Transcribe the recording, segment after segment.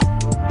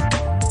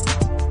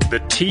The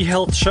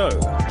T-Health Show,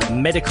 the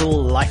medical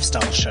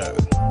lifestyle show.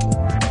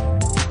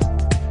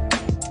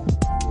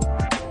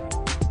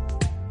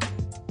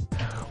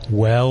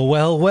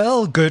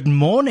 Well, good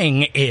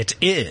morning. It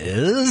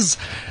is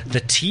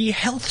the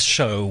T-Health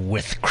Show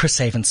with Chris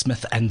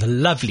Avon-Smith and the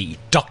lovely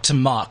Dr.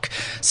 Mark,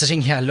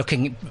 sitting here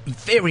looking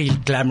very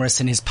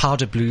glamorous in his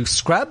powder blue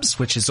scrubs,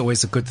 which is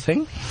always a good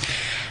thing.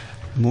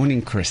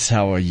 Morning, Chris.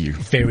 How are you?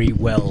 Very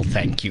well,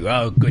 thank you.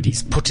 Oh, good.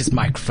 He's put his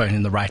microphone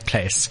in the right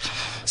place.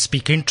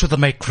 Speak into the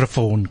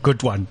microphone.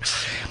 Good one.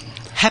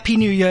 Happy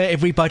New Year,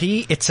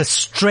 everybody. It's a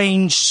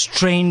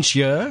strange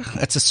year.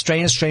 It's a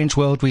strange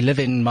world we live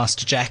in,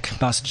 Master Jack.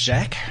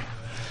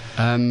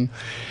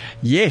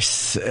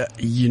 Yes.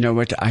 You know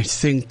what? I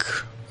think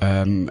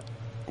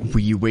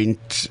we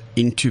went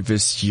into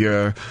this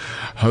year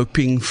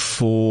hoping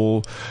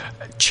for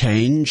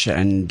change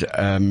and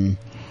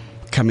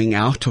coming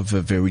out of a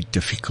very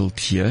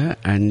difficult year.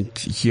 And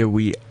here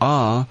we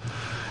are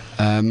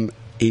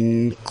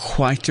in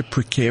quite a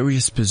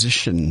precarious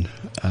position.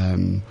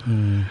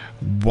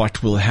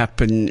 What will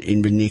happen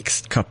in the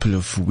next couple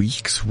of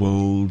weeks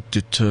will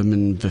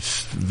determine the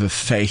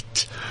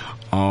fate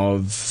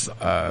of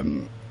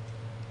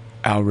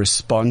our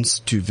response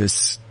to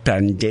this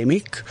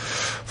pandemic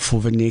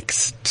for the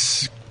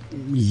next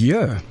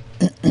year.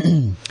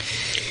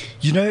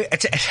 You know,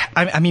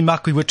 I mean,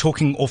 Mark, we were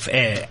talking off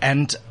air,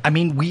 and I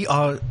mean,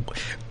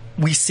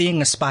 we're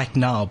seeing a spike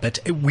now, but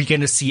we're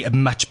going to see a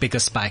much bigger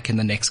spike in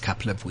the next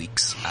couple of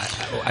weeks,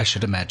 I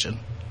should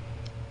imagine.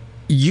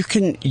 You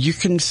can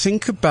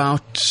think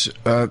about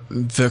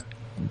the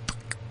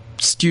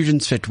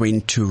students that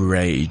went to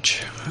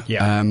Rage.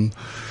 Yeah.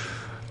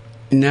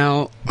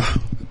 Now,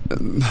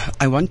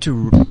 I want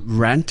to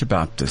rant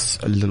about this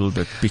a little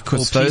bit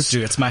because please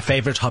do. It's my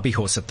favorite hobby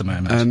horse at the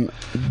moment.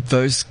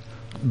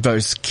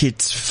 Those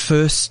kids,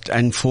 first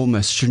and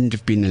foremost, shouldn't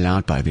have been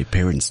allowed by their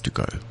parents to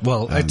go.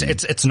 Well,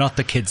 it's not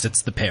the kids,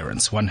 it's the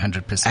parents,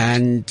 100%.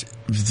 And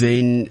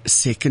then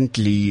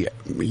secondly,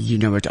 you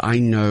know what, I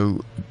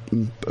know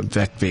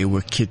that there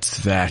were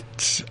kids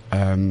that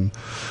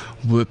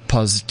were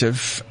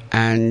positive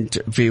and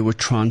there were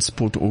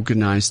transport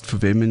organized for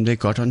them and they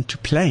got onto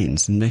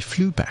planes and they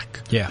flew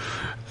back. Yeah.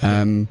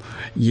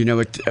 You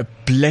know, a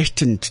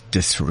blatant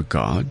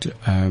disregard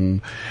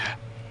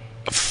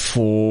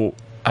for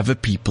other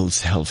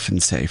people's health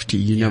and safety.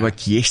 You know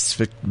what? Yes,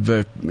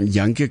 the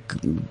younger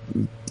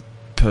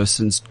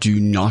persons do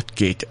not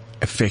get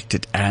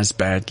affected as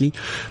badly,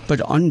 but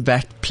on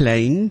that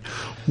plane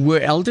were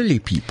elderly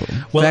people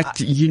that,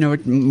 you know,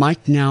 it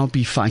might now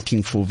be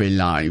fighting for their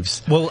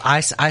lives. Well,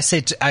 I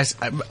said,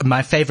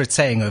 my favorite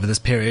saying over this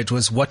period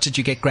was, what did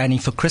you get Granny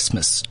for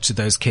Christmas to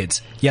those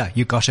kids? Yeah,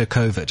 you got her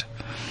COVID.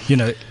 You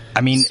know,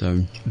 I mean,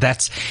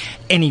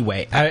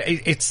 anyway,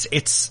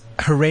 it's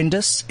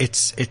horrendous.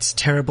 It's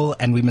terrible.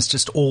 And we must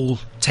just all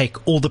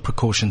take all the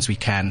precautions we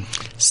can.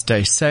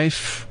 Stay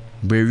safe.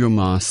 Wear your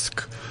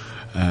mask.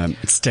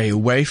 Stay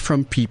away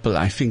from people.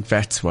 I think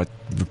that's what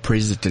the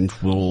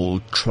president will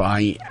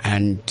try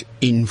and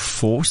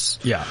enforce.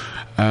 Yeah.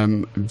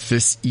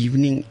 This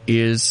evening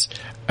is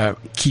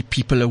keep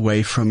people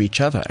away from each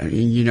other.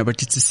 You know,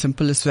 but it's as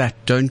simple as that.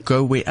 Don't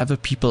go where other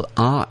people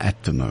are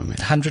at the moment.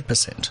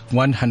 100%.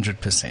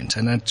 100%.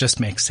 And it just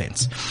makes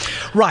sense.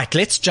 Right.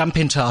 Let's jump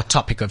into our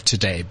topic of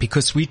today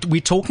because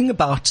we're talking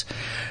about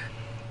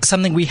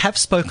something we have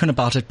spoken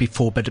about it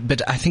before,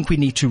 but I think we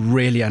need to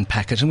really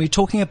unpack it. And we're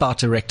talking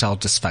about erectile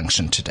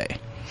dysfunction today.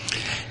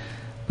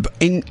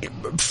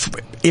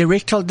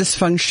 Erectile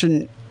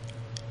dysfunction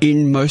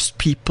in most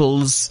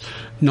people's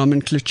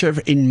nomenclature,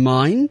 in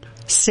mine,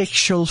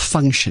 sexual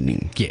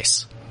functioning.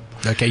 Yes.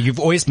 Okay, you've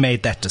always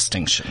made that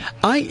distinction.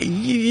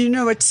 You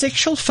know what,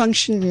 sexual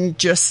functioning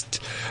just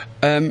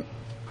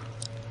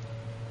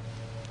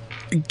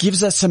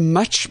gives us a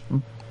much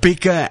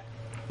bigger,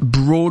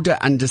 broader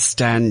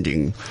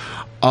understanding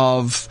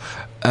of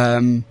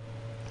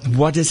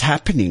what is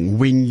happening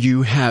when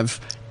you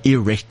have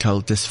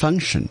erectile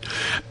dysfunction.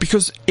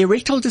 Because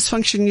erectile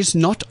dysfunction is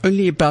not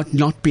only about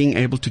not being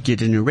able to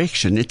get an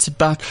erection, it's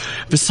about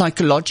the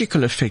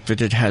psychological effect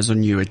that it has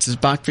on you. It's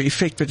about the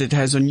effect that it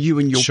has on you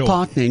and your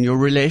partner and your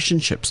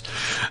relationships.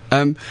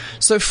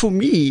 So for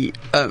me,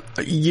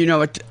 you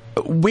know,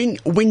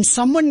 when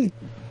someone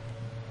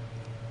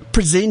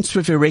presents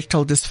with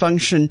erectile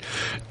dysfunction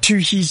to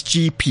his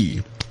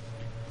GP,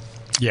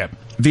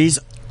 there's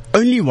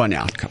only one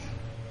outcome,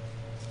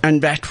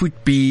 and that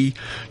would be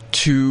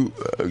to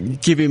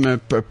give him a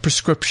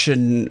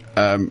prescription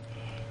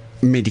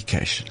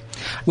medication.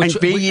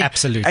 Absolutely.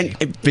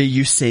 And there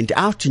you sent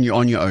out and you're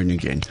on your own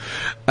again.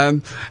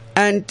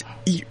 And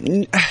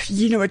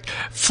you know what,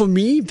 for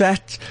me,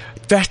 that's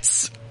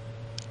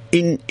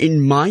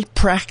in my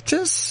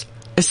practice,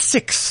 a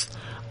sixth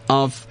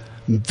of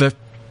the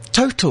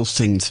total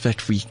things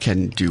that we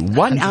can do.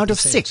 1 out of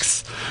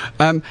 6.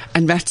 And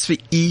that's the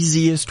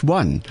easiest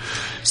one.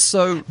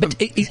 So, but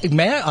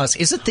may I ask,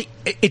 is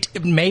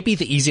it may be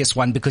the easiest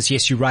one because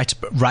yes, you write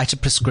a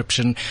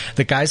prescription.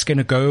 The guy's going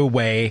to go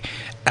away,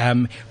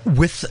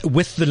 with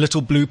the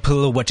little blue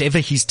pill or whatever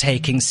he's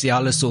taking,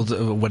 Cialis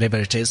or whatever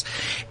it is.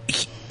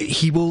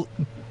 He will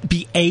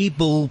be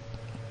able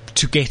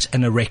to get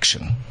an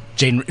erection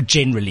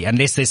generally,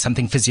 unless there's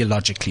something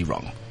physiologically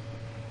wrong.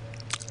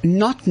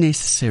 Not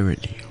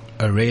necessarily.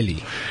 Oh,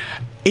 really?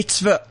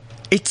 It's the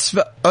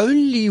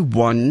only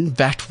one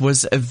that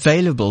was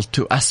available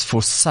to us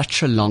for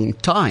such a long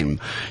time.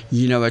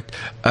 You know,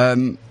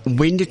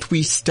 when did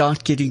we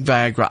start getting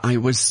Viagra? I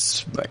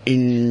was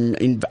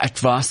at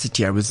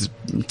varsity. I was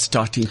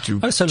starting to.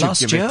 Oh, so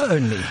last year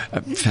only.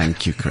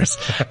 Thank you, Chris.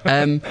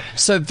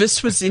 So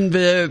this was in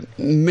the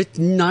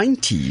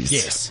mid-90s.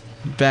 Yes.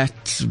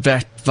 That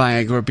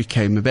Viagra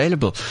became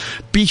available.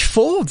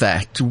 Before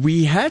that,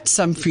 we had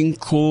something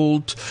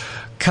called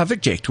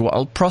Coverjet or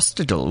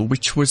Alprostadil,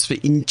 which was the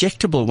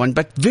injectable one,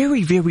 but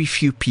very, very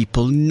few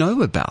people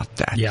know about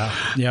that.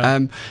 Yeah.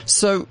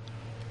 So,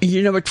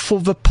 you know,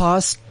 for the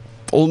past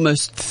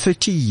almost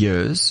 30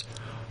 years,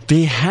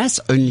 there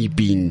has only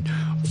been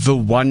the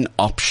one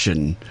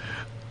option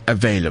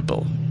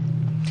available.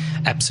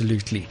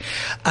 Absolutely.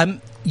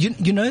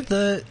 You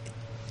know,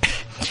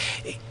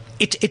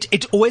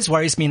 It always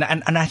worries me,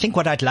 and I think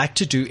what I'd like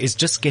to do is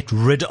just get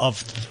rid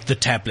of the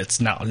tablets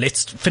now.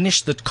 Let's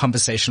finish the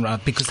conversation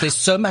round because there's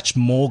so much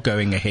more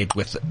going ahead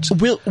with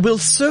it. We'll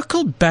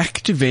circle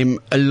back to them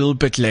a little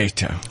bit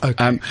later.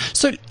 Okay.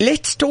 So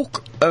let's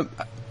talk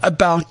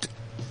about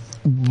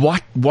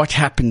what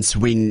happens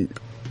when,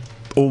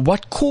 or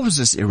what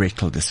causes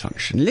erectile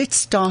dysfunction. Let's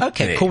start.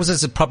 Okay, there.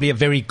 Causes are probably a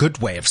very good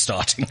way of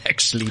starting.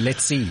 Actually,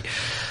 let's see.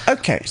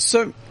 Okay,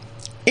 so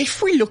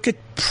if we look at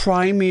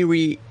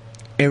primary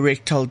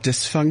erectile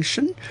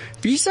dysfunction,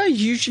 these are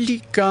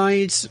usually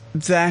guys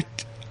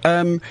that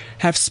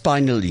have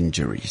spinal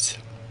injuries.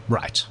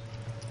 Right.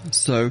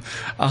 So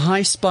a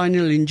high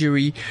spinal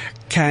injury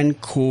can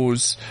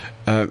cause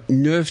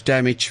nerve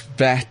damage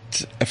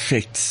that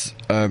affects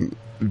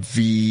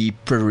the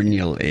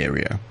perineal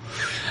area.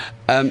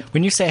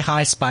 When you say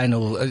high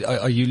spinal,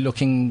 are you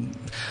looking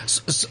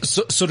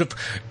sort of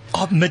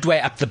midway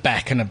up the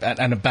back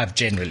and above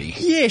generally?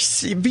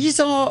 Yes, these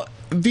are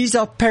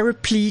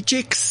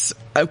paraplegics,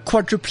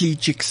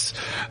 quadriplegics.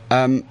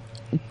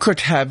 Could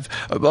have,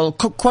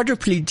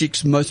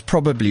 quadriplegics most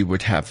probably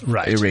would have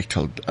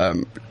erectile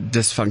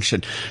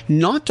dysfunction.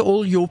 Not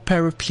all your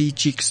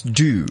paraplegics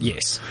do.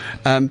 Yes.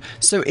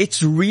 So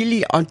it's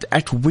really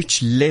at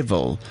which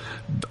level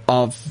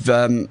of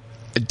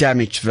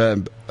damage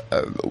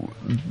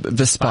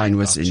the spine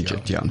was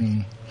injured. Yeah.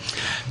 Mm.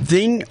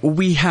 Then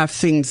we have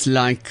things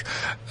like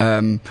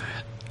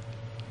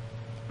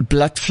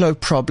blood flow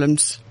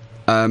problems.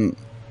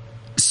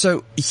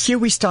 So here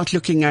we start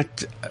looking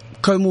at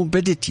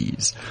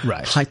comorbidities,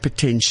 right.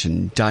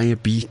 Hypertension,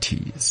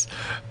 diabetes.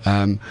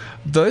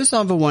 Those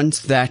are the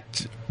ones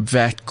that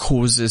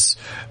causes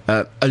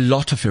a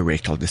lot of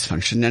erectile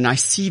dysfunction. And I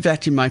see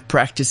that in my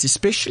practice,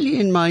 especially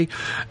in my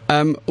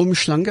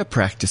Umschlanger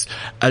practice,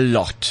 a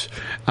lot.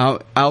 Our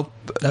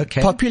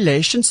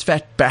populations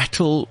that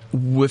battle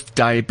with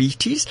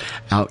diabetes,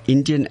 our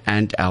Indian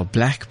and our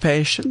black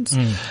patients,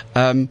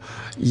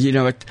 you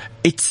know,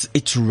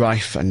 it's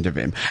rife under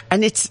them.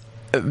 And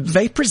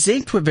they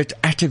present with it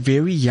at a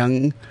very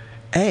young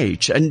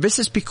age. And this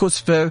is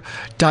because the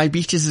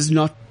diabetes is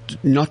not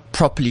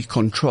properly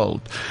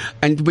controlled.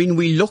 And when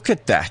we look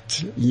at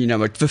that, you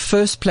know, at the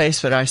first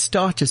place that I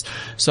start is,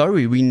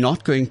 sorry, we're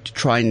not going to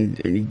try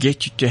and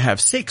get you to have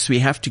sex. We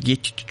have to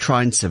get you to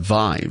try and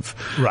survive.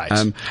 Right.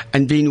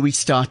 And then we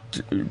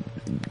start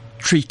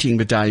treating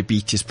the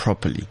diabetes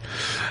properly.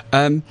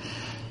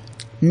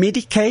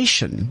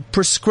 Medication,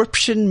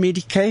 prescription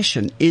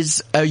medication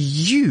is a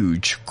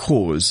huge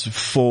cause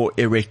for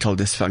erectile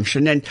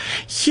dysfunction. And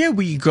here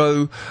we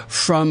go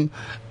from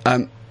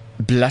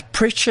blood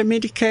pressure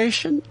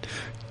medication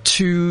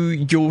to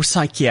your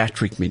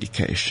psychiatric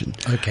medication.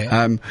 Okay.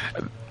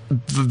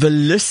 The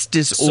list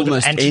is sort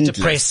almost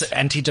endless.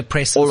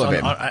 Antidepressants, all of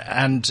them.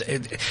 And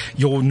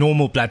your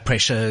normal blood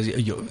pressure,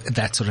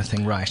 that sort of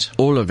thing, right?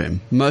 All of them.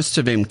 Most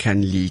of them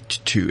can lead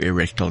to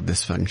erectile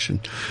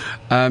dysfunction.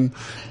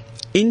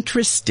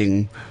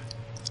 Interesting.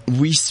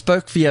 We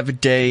spoke the other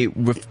day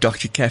with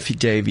Dr. Kathy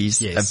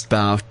Davies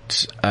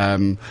about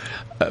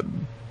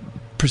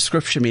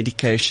prescription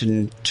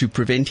medication to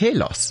prevent hair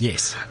loss.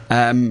 Yes.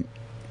 And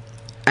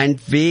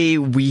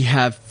there we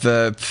have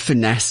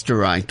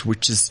finasteride,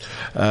 which is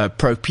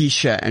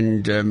Propecia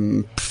and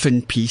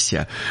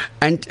Finpecia.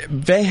 And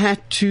they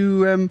had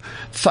to,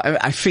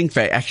 I think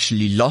they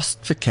actually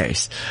lost the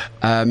case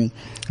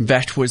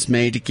that was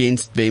made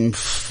against them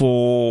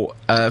for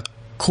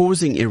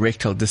causing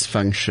erectile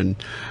dysfunction,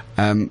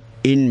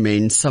 in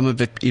men, some of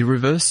it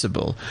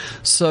irreversible.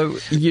 So,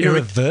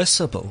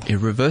 irreversible.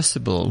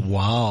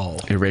 Wow.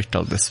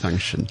 Erectile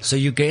dysfunction. So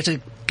you get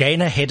to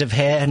gain a head of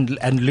hair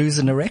and lose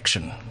an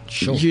erection.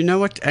 Sure. You know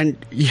what? And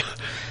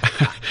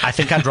I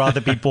think I'd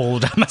rather be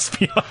bald, I must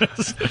be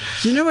honest.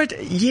 You know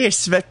what?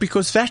 Yes,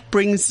 because that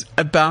brings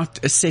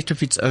about a set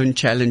of its own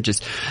challenges.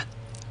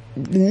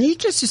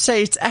 Needless to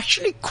say, it's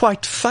actually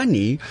quite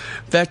funny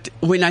that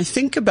when I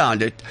think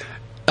about it,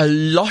 a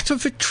lot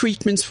of the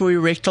treatments for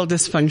erectile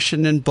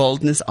dysfunction and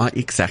baldness are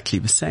exactly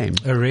the same.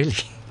 Oh, really?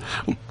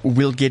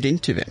 We'll get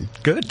into them.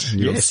 Good.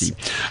 You'll see.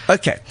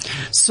 Okay.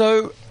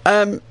 So,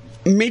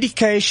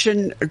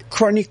 medication,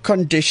 chronic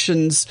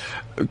conditions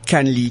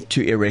can lead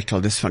to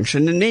erectile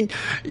dysfunction. And then,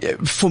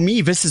 for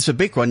me, this is a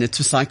big one. It's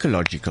a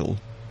psychological,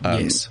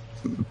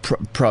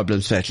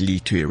 problems that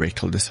lead to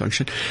erectile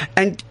dysfunction.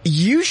 And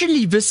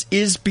usually this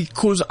is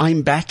because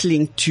I'm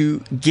battling to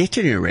get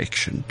an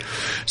erection.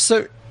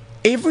 So,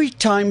 every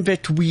time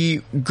that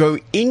we go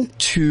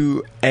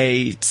into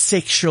a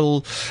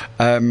sexual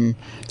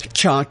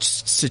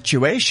charged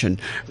situation,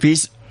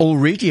 there's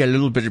already a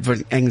little bit of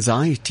an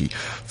anxiety.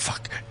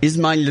 Fuck, is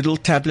my little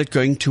tablet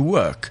going to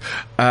work?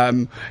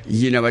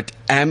 You know what?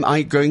 Am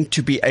I going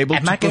to be able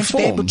to perform? Am I going to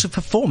be able to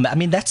perform? I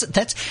mean, that's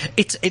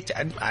it.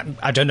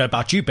 I don't know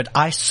about you, but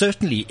I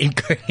certainly, in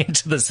going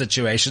into the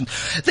situation,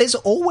 there's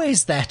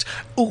always that,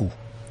 ooh,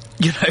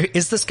 you know,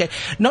 is this going,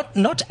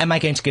 not am I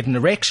going to get an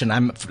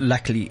erection?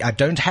 Luckily, I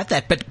don't have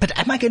that, but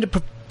am I going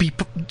to be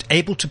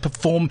able to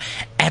perform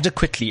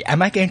adequately?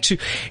 Am I going to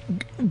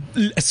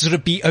sort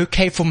of be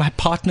okay for my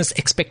partner's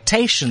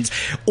expectations?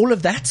 All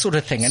of that sort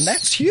of thing. And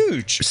that's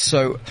huge.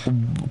 So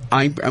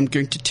I'm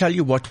going to tell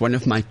you what one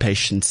of my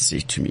patients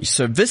said to me.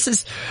 So this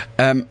is,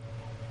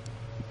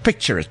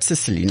 picture it,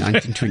 Sicily,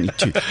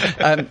 1922.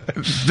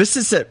 This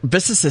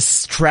is a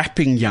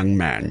strapping young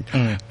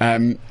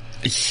man.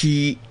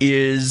 He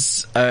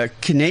is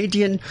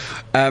Canadian.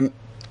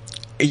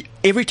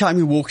 Every time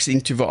he walks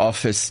into the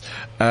office,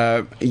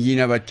 you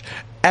know what,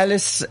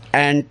 Alice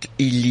and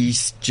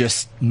Elise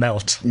just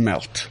melt.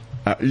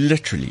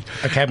 Literally.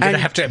 Okay, I'm going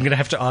to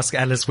have to ask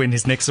Alice when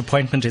his next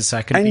appointment is so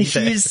I can be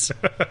there. He's,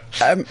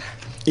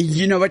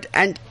 you know what,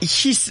 and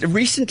he's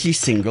recently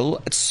single,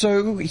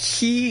 so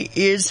he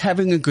is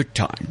having a good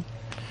time.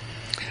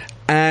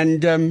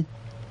 And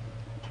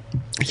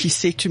he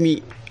said to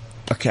me,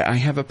 okay, I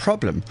have a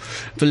problem.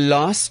 The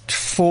last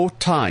 4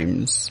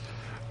 times,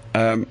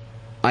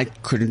 I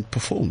couldn't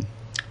perform.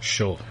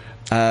 Sure.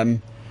 I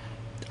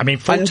mean,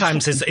 4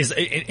 times is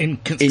in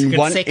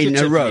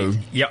a row.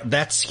 Yeah,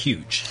 that's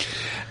huge.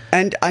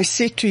 And I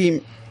said to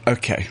him,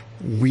 okay,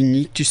 we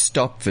need to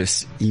stop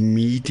this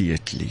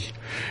immediately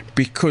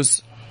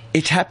because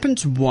it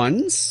happens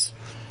once.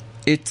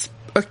 It's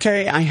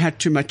okay. I had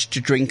too much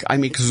to drink.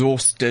 I'm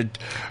exhausted.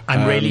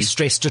 I'm really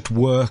stressed at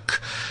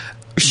work.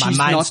 She's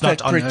my mind's not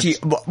that pretty.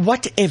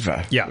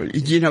 Whatever. Yeah.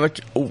 You know what?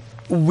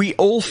 We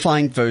all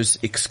find those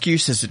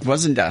excuses. It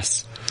wasn't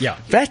us. Yeah.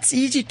 That's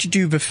easy to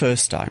do the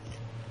first time.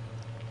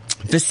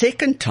 The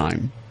second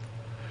time,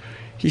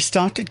 he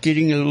started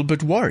getting a little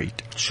bit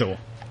worried. Sure.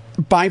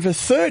 By the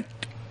third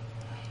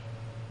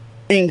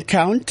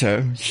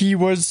encounter, he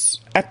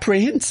was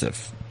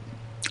apprehensive.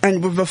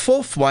 And with the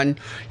fourth one,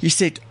 he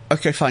said,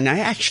 okay, fine, I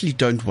actually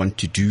don't want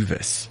to do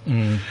this.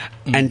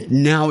 And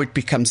now it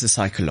becomes a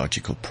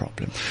psychological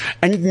problem.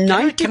 And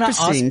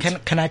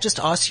 90%... Can I just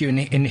ask you,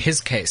 in his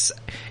case,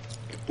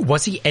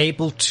 was he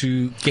able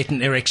to get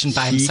an erection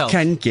by himself? He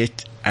can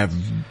get a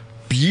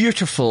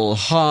beautiful,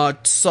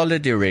 hard,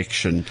 solid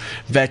erection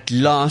that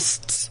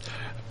lasts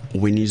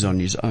when he's on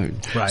his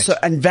own. Right. So,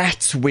 and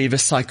that's where the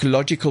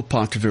psychological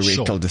part of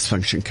erectile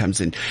dysfunction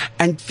comes in.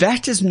 And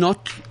that's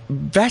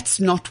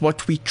not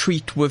what we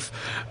treat with,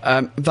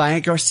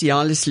 Viagra,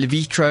 Cialis,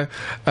 Levitra,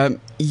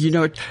 you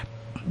know,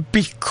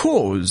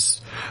 because,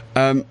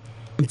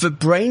 the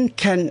brain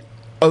can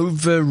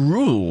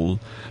overrule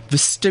the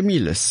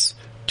stimulus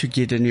to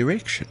get an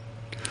erection.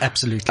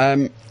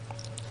 Absolutely.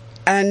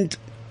 And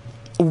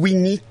we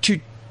need to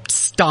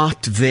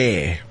start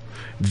there.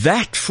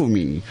 That, for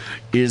me,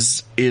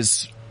 is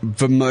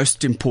the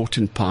most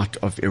important part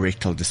of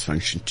erectile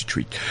dysfunction to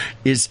treat,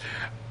 is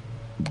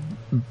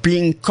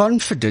being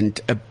confident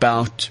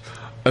about,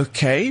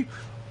 okay,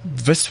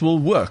 this will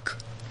work.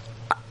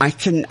 I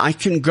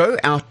can go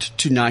out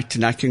tonight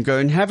and I can go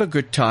and have a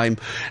good time.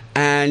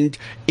 And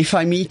if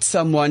I meet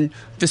someone,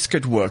 this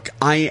could work.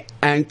 I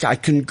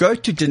can go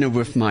to dinner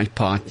with my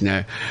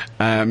partner.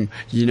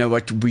 You know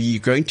what? We're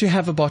going to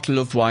have a bottle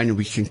of wine and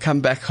we can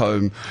come back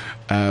home.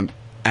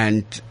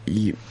 And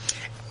everything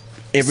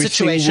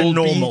situation will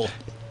normal.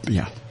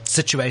 Yeah.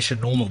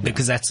 Situation normal,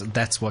 because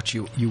that's what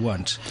you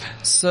want.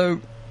 So,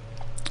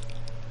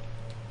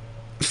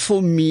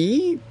 for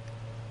me,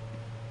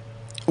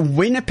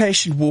 when a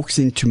patient walks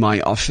into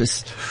my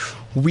office,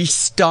 we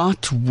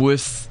start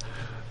with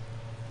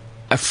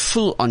a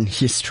full-on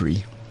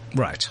history.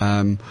 Right.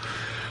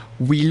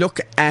 We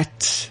look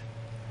at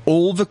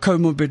all the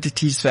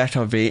comorbidities that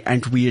are there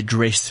and we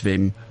address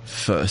them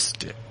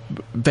first.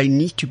 they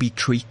need to be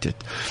treated.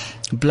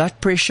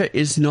 Blood pressure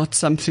is not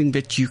something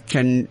that you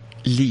can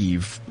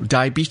leave.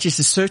 Diabetes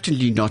is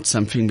certainly not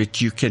something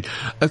that you can,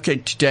 okay,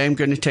 today I'm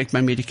going to take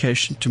my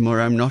medication,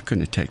 tomorrow I'm not going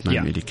to take my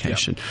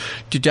medication.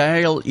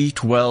 Today I'll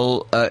eat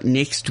well,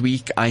 next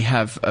week I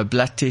have a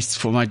blood test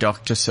for my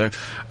doctor, so,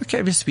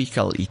 okay, this week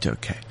I'll eat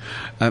okay.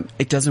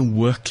 It doesn't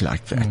work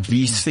like that.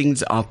 These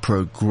things are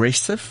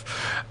progressive.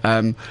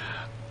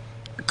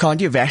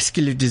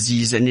 Cardiovascular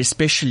disease, and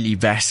especially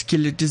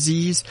vascular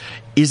disease,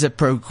 is a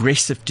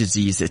progressive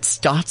disease. It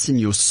starts in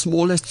your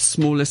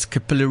smallest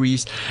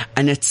capillaries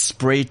and it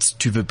spreads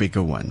to the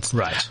bigger ones.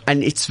 Right.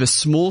 And it's the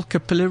small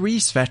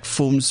capillaries that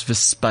forms the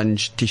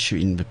sponge tissue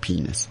in the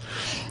penis.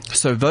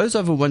 So those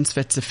are the ones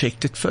that's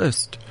affected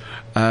first.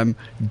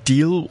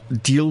 Deal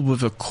with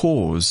the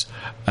cause,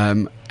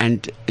 and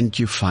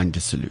you find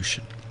a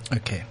solution.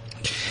 Okay.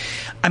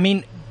 I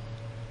mean,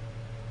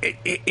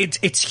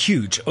 it's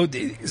huge,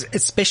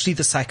 especially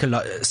the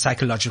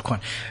psychological one.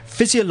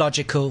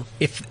 Physiological,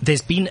 if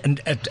there's been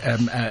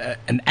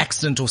an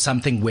accident or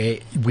something where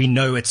we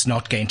know it's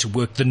not going to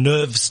work, the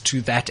nerves to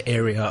that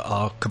area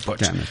are kaput.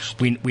 Damaged.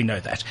 We know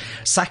that.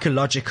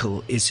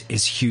 Psychological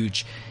is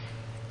huge.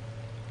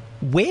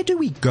 Where do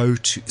we go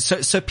to?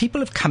 So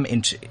people have come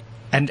into,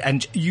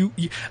 and you,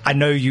 I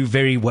know you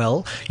very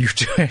well. You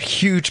do a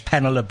huge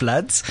panel of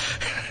bloods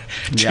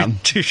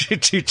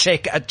to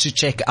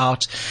check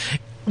out.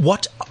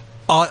 What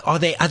are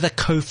there other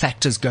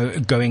cofactors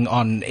going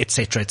on,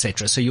 etc.,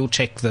 etc.? So you'll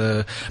check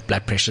the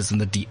blood pressures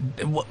and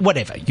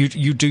whatever.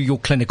 You do your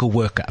clinical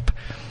workup.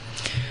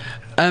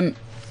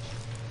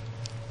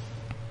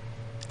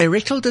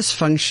 Erectile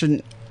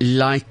dysfunction,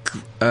 like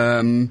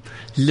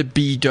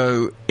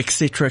libido,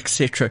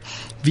 etc.,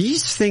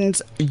 these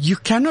things, you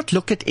cannot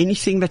look at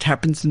anything that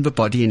happens in the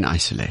body in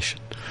isolation.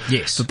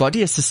 Yes. The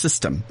body is a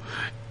system.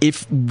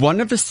 If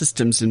one of the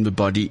systems in the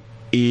body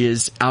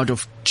is out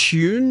of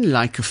tune,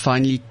 like a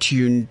finely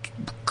tuned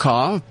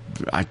car,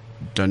 I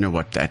don't know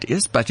what that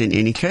is, but in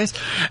any case,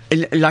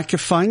 like a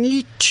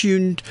finely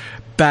tuned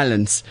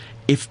balance,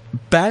 if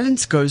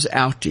balance goes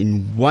out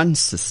in one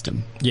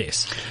system,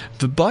 yes,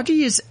 the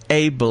body is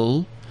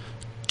able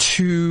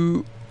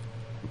to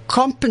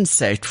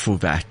compensate for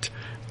that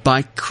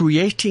by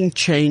creating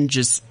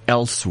changes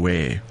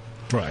elsewhere.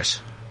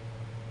 Right.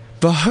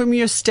 The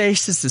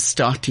homeostasis is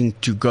starting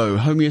to go.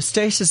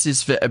 Homeostasis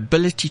is the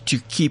ability to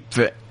keep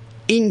the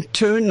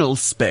internal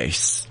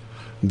space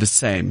the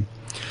same.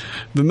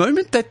 The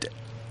moment that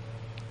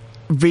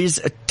there's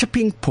a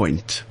tipping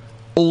point,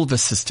 all the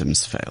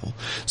systems fail.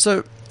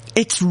 So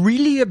it's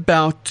really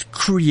about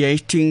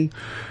creating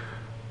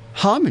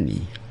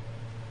harmony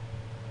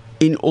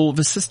in all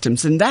the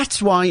systems. And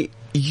that's why,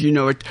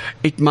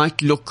 it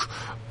might look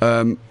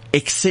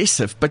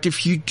excessive, but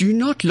if you do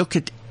not look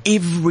at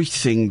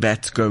everything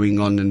that's going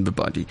on in the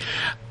body,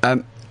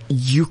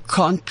 you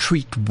can't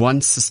treat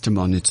one system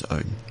on its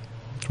own.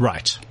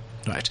 Right.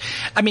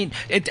 I mean,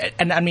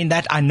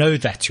 that I know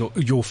that's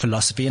your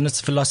philosophy, and it's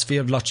the philosophy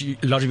of a lot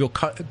of your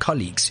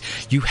colleagues.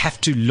 You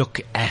have to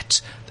look at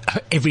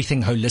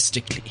everything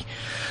holistically.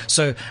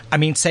 So, I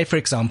mean, say for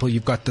example,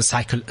 you've got the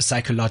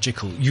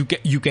psychological.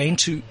 You're going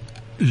to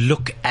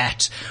look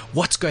at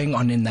what's going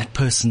on in that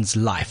person's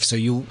life. So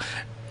you'll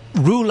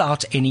rule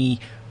out any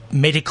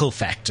medical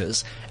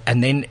factors,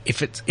 and then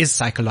if it is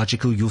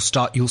psychological, you'll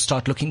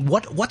start looking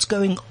what's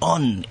going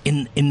on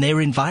in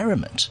their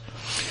environment.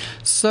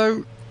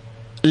 So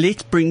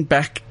let's bring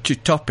back to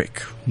topic.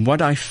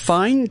 What I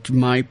find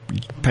my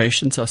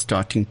patients are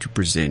starting to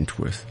present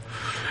with,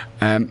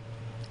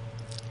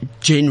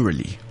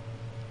 generally,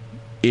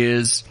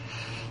 is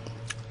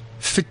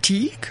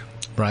fatigue,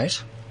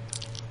 right?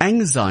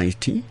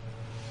 Anxiety,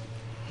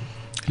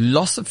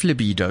 loss of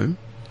libido,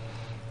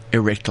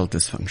 erectile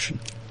dysfunction.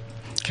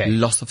 Okay.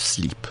 Loss of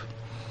sleep.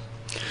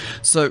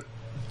 So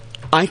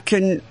I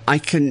can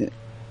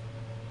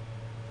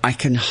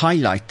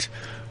highlight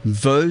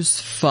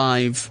those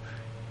 5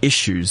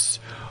 issues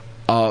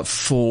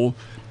for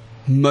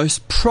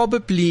most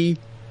probably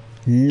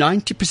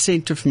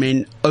 90% of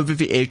men over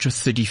the age of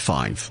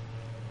 35.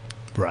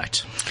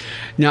 Right.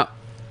 Now,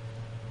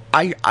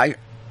 I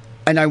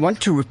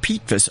want to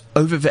repeat this,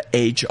 over the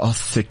age of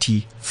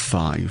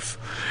 35.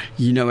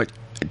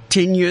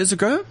 10 years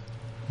ago,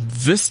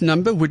 this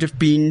number would have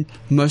been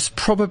most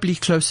probably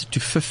closer to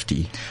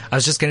 50. I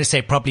was just going to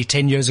say probably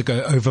 10 years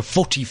ago, over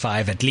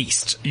 45 at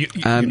least. You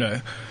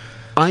know.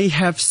 I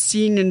have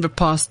seen in the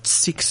past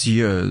 6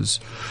 years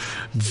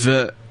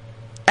the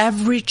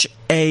average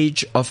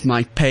age of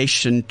my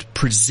patient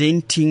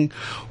presenting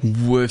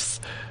with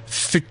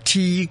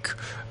fatigue,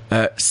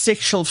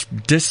 sexual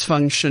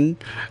dysfunction,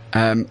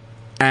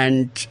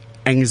 and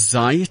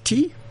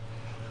anxiety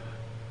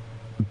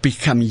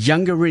become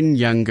younger and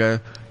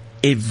younger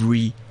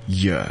every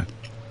year,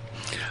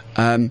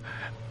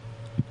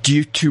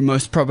 due to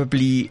most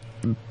probably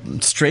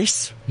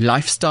stress,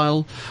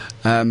 lifestyle.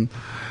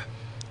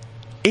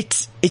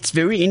 It's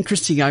very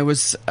interesting. I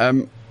was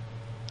in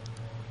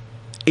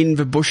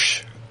the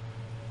bush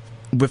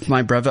with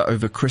my brother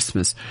over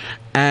Christmas,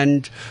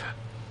 and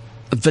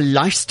the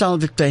lifestyle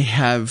that they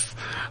have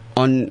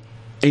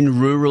in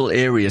rural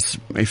areas,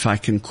 if I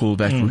can call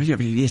that,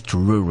 it's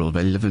rural.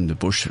 They live in the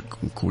bush,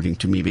 according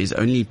to me. There's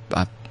only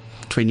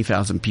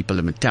 20,000 people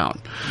in the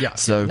town. Yeah.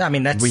 So no, I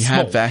mean, that's we small.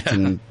 have that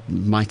in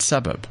my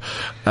suburb.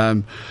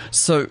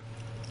 So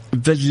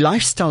the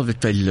lifestyle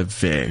that they live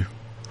there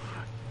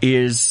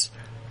is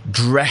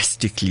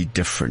drastically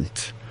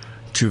different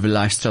to the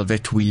lifestyle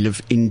that we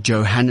live in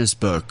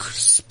Johannesburg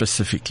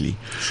specifically.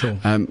 Sure.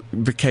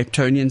 The Cape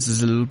Townians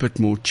is a little bit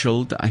more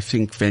chilled, I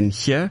think, than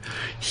here.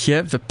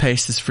 Here, the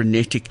pace is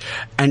frenetic,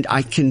 and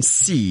I can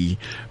see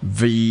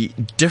the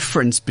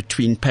difference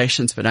between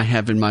patients that I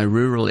have in my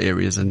rural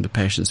areas and the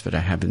patients that I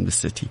have in the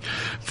city.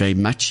 They're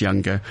much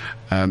younger.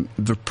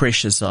 The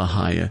pressures are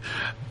higher.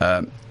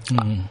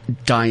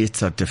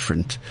 Diets are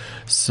different.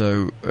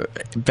 So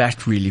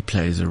that really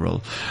plays a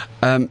role.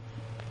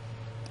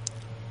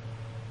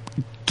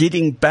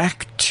 Getting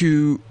back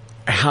to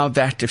how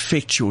that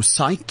affects your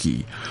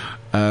psyche,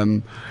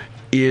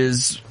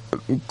 is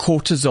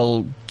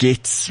cortisol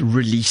gets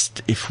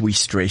released if we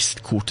stress.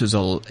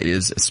 Cortisol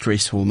is a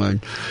stress hormone,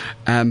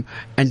 and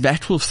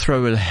that will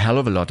throw a hell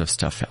of a lot of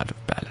stuff out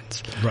of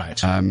balance. Right.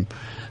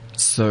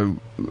 So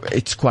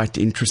it's quite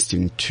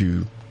interesting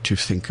to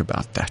think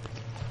about that.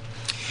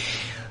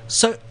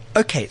 So,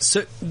 okay,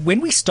 so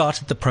when we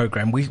started the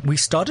program, we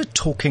started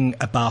talking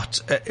about,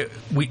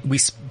 we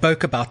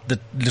spoke about the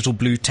little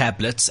blue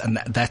tablets and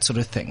that sort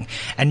of thing.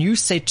 And you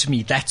said to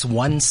me that's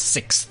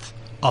 1/6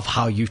 of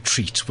how you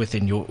treat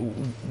within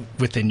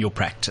your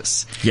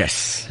practice.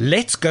 Yes.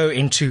 Let's go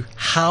into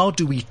how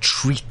do we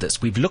treat this.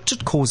 We've looked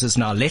at causes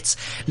now. Let's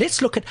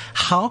look at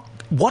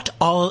what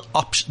are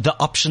the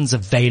options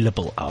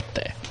available out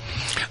there.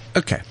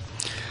 Okay.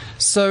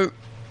 So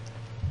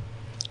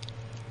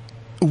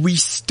we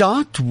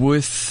start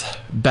with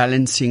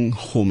balancing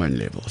hormone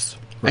levels.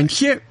 Right. And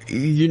here,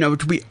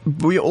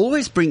 we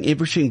always bring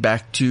everything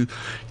back to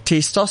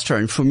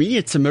testosterone. For me,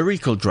 it's a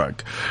miracle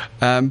drug.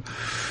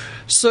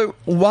 So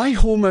why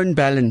hormone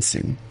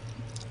balancing?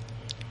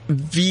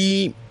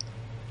 The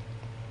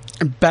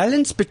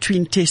balance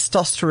between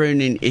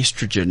testosterone and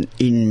estrogen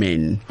in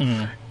men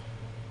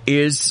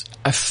is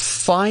a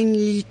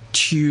finely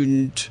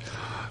tuned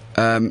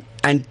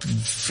and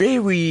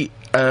very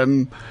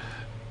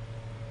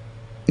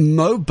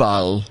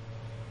mobile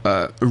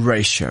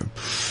ratio.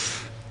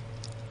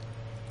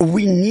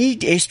 We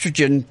need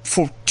estrogen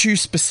for two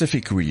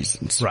specific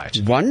reasons. Right.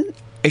 One,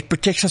 it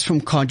protects us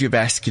from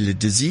cardiovascular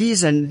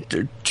disease,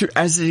 and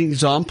as an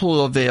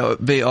example of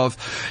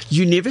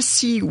you never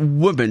see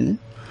women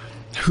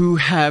who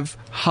have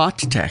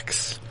heart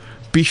attacks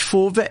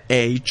before the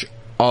age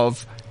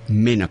of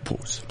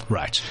menopause.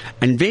 Right.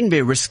 And then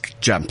their risk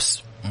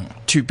jumps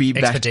to be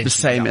back the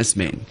same as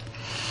men.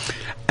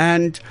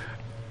 And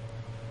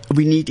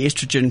we need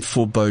estrogen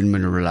for bone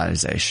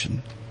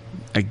mineralization.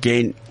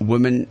 Again,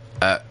 women,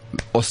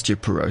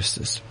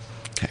 osteoporosis.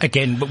 Okay.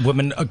 Again,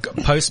 women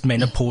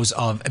post-menopause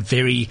are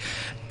very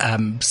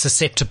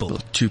susceptible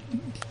to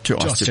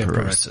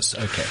osteoporosis.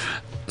 Okay.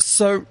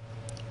 So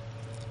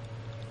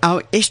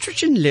our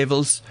estrogen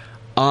levels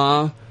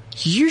are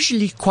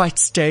usually quite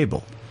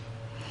stable.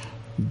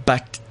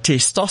 But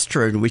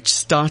testosterone, which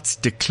starts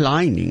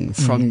declining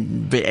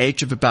from the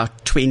age of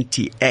about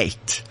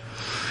 28,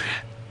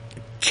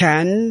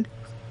 can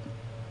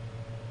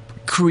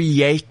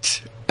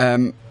create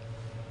an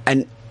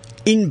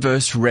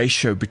inverse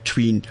ratio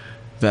between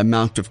the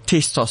amount of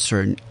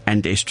testosterone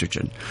and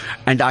estrogen.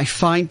 And I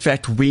find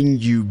that when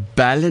you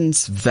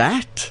balance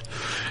that,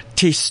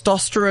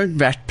 testosterone,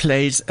 that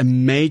plays a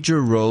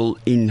major role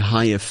in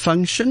higher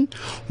function,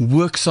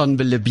 works on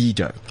the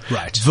libido.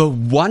 Right. The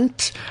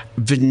want,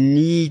 the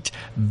need,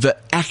 the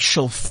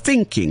actual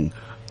thinking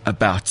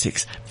about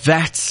sex.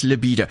 That's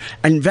libido.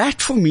 And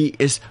that for me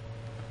is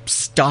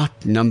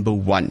start number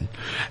one.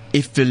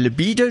 If the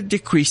libido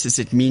decreases,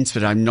 it means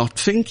that I'm not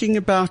thinking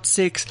about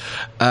sex,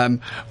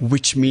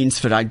 which means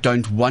that I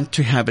don't want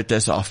to have it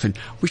as often,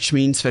 which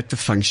means that the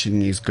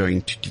functioning is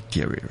going to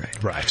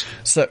deteriorate. Right.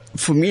 So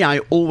for me, I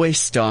always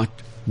start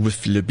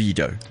with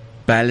libido,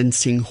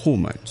 balancing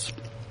hormones.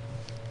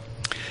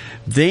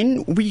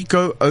 Then we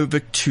go over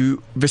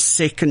to the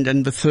second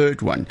and the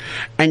third one.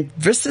 And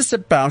this is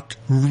about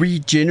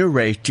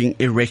regenerating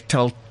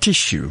erectile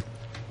tissue.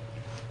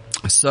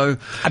 So,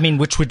 I mean,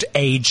 which would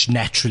age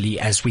naturally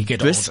as we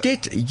get older.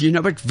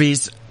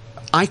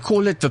 I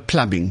call it the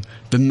plumbing,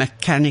 the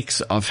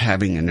mechanics of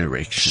having an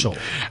erection. Sure.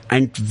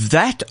 And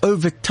that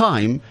over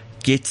time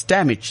gets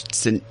damaged.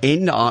 It's an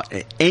end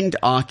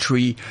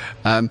artery.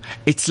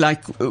 It's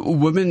like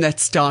women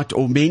that start,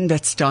 or men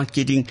that start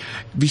getting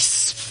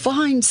these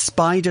fine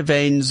spider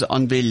veins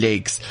on their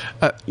legs.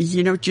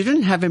 You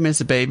didn't have them as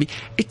a baby.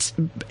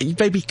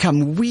 They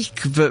become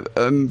weak.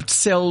 The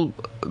cell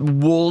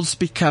walls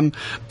become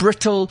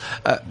brittle.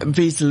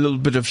 There's a little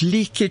bit of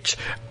leakage.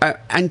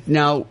 And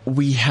now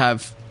we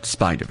have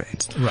spider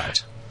veins.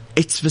 Right.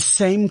 it's the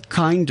same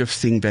kind of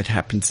thing that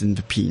happens in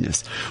the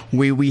penis,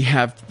 where we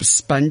have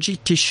spongy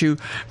tissue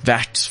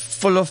that's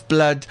full of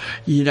blood.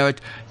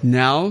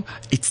 Now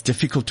it's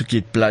difficult to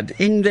get blood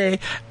in there,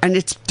 and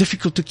it's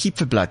difficult to keep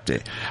the blood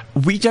there.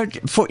 We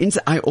don't, for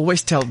instance, I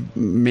always tell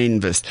men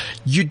this,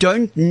 you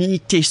don't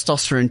need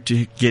testosterone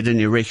to get an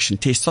erection.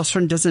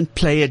 Testosterone doesn't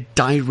play a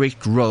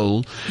direct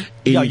role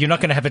in... Yeah, you're not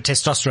going to have a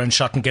testosterone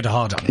shot and get a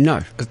hard on.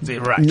 No,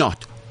 right.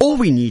 Not. All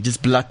we need is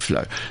blood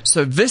flow.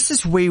 So this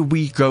is where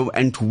we go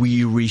and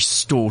we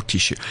restore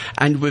tissue.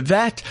 And with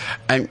that,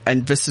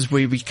 and this is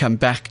where we come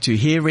back to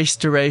hair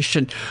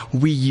restoration,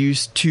 we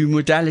use two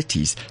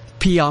modalities,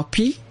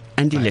 PRP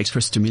and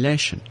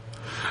electrostimulation.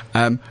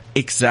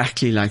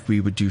 Exactly like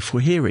we would do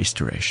for hair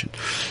restoration.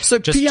 So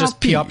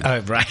PRP. Oh,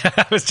 right.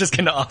 I was just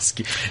going to ask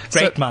you.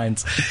 Great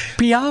minds.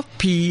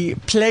 PRP,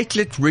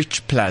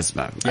 platelet-rich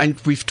plasma. Yeah. And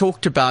we've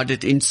talked about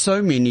it in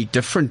so many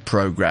different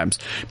programs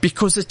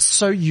because it's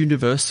so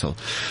universal.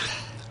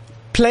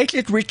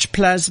 Platelet-rich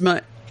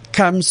plasma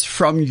comes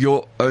from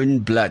your own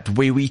blood,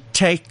 where we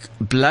take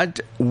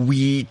blood,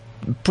 we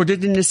put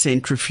it in a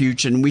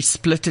centrifuge and we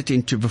split it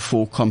into the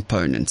four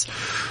components.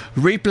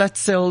 Red blood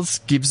cells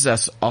gives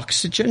us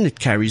oxygen. It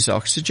carries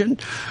oxygen.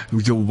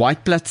 Your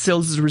white blood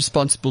cells are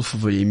responsible for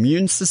the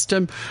immune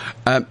system.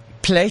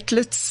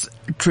 Platelets,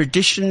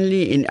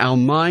 traditionally in our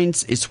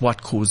minds, is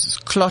what causes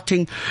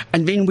clotting.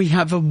 And then we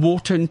have a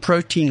water and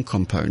protein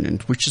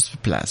component, which is the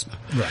plasma.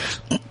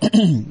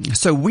 Right.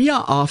 So we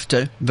are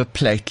after the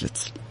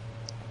platelets.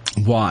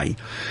 Why?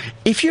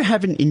 If you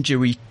have an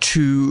injury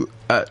to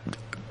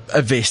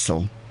a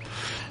vessel,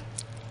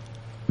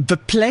 the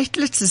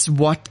platelets is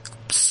what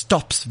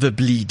stops the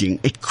bleeding.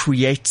 It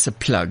creates a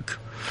plug.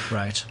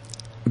 Right.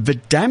 The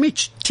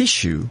damaged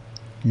tissue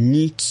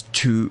needs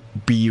to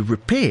be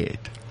repaired.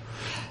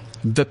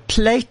 The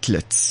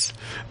platelets,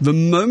 the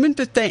moment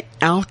that they're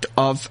out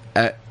of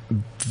a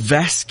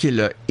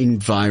vascular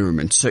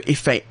environment, so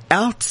if they're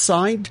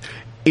outside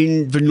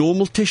in the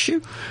normal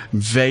tissue,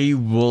 they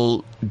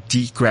will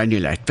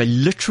degranulate. They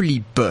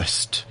literally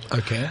burst.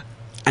 Okay.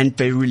 And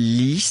they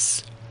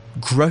release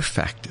growth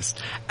factors.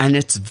 And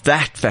it's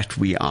that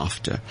we're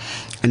after.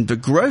 And the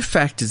growth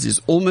factors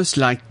is almost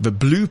like the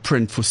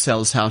blueprint for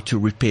cells how to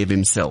repair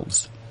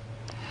themselves.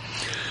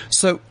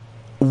 So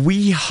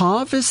we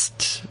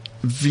harvest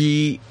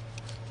the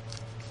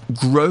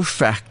growth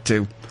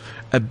factor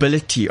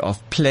ability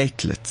of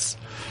platelets.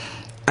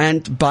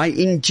 And by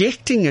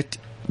injecting it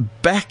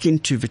back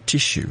into the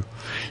tissue,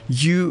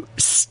 you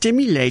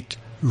stimulate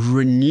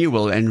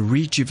renewal and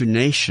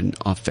rejuvenation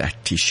of that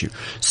tissue.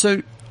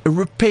 So a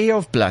repair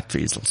of blood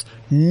vessels,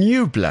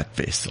 new blood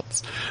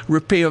vessels,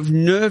 repair of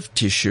nerve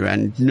tissue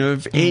and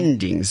nerve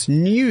endings,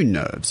 new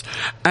nerves.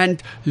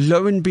 And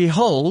lo and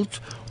behold,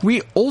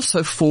 we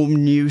also form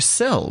new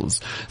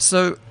cells.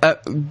 So a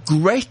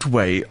great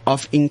way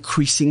of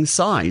increasing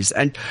size.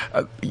 And,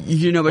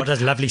 what a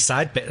lovely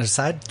side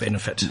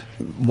benefit.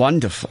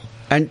 Wonderful.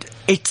 And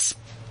it's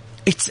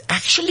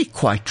actually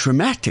quite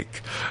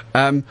dramatic.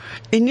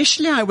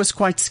 Initially I was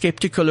quite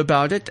skeptical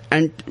about it,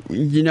 and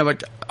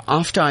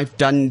after I've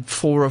done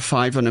 4 or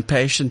 5 on a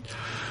patient,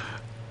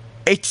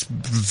 it's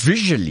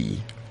visually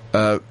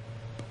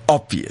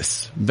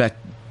obvious that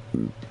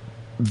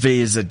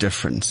there's a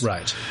difference.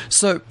 Right.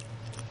 So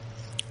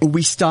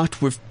we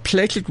start with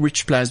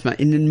platelet-rich plasma,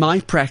 and in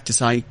my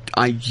practice I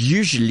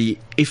usually,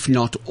 if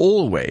not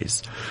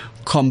always,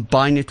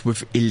 combine it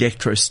with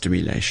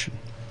electrostimulation.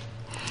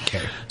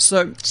 Okay.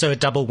 So a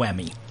double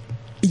whammy.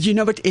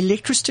 But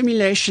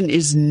electrostimulation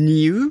is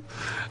new.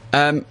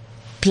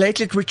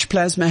 Platelet-rich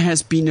plasma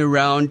has been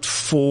around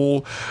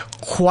for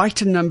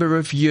quite a number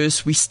of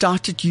years. We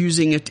started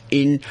using it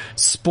in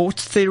sport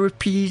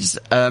therapies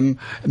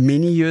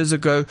many years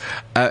ago.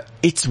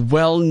 It's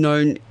well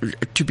known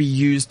to be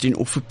used in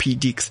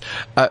orthopedics.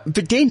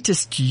 The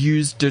dentist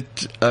used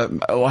it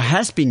or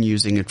has been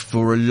using it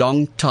for a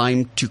long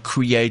time to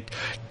create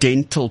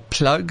dental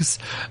plugs.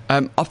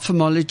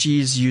 Ophthalmology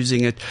is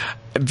using it.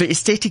 The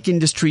aesthetic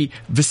industry,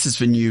 this is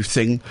the new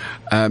thing,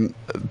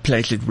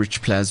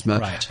 platelet-rich plasma,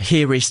 right.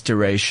 Hair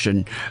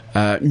restoration,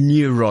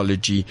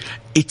 neurology.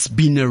 It's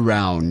been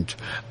around.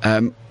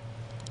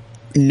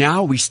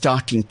 Now we're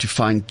starting to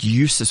find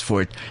uses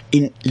for it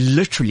in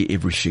literally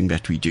everything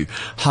that we do.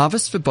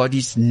 Harvest the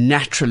body's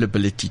natural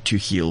ability to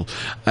heal,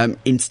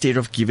 instead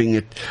of giving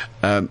it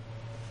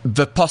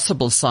the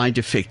possible side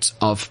effects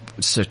of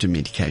certain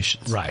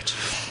medications.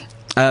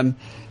 Right.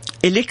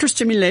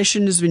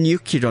 Electrostimulation is the new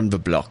kid on the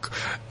block.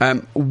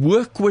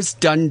 Work was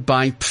done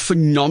by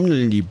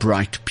phenomenally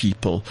bright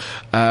people.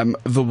 The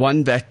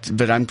one that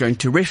I'm going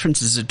to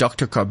reference is a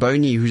Dr.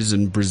 Carboni, who's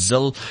in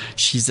Brazil.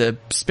 She's a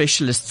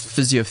specialist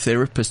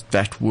physiotherapist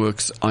that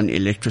works on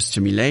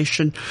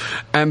electrostimulation.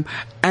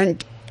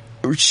 And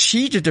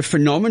she did a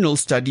phenomenal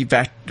study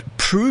that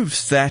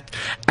proves that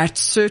at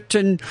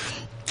certain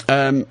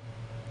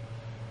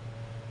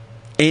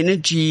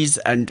energies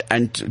and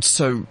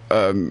so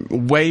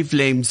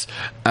wavelengths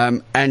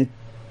and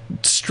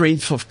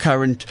strength of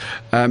current,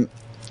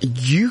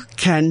 you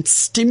can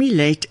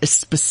stimulate a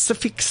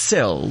specific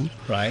cell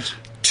Right.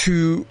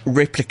 to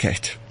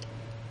replicate.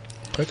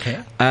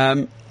 Okay.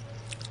 And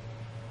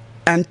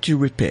to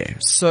repair.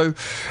 So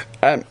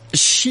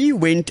she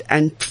went,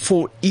 and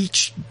for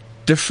each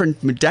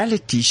different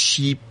modality,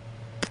 she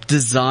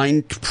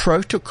designed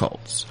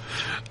protocols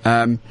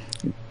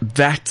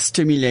that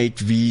stimulate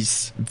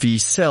these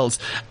cells.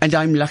 And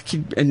I'm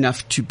lucky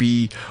enough to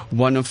be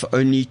one of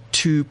only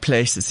 2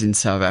 places in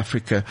South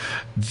Africa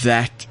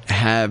that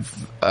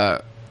have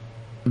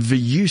the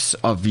use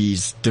of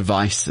these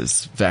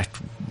devices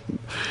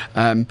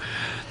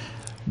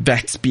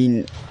that's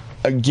been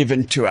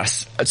given to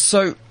us.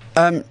 So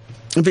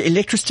the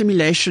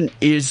electrostimulation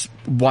is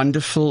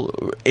wonderful.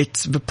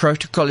 The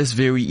protocol is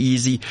very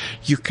easy.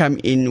 You come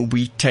in,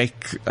 we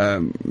take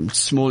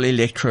small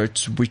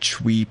electrodes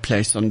which we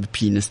place on the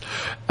penis,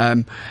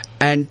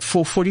 and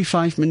for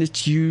 45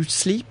 minutes you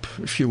sleep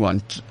if you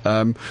want.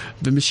 The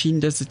machine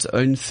does its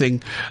own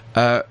thing,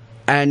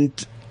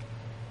 and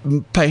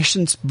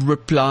patients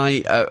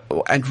reply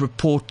and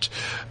report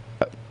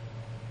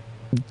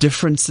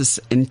differences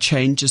and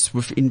changes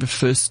within the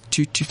first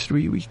 2 to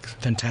 3 weeks.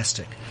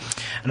 Fantastic.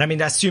 And I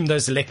mean, I assume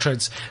those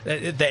electrodes,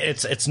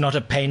 it's not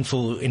a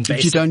painful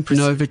invasive. You don't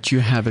know that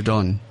you have it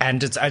on.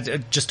 And it's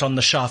just on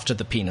the shaft of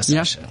the penis.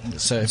 Yeah.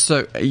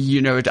 So,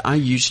 I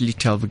usually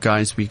tell the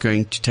guys we're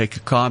going to take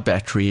a car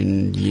battery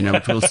and,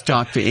 it will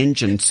start the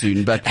engine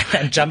soon, but.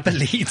 And jumper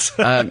leads.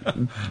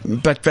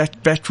 But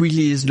that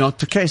really is not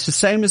the case. The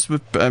same as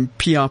with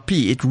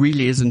PRP, it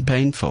really isn't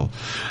painful.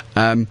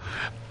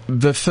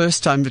 The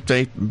first time that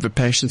the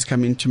patients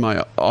come into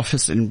my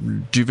office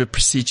and do the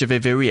procedure, they're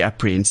very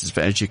apprehensive,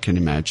 as you can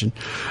imagine.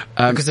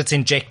 Because it's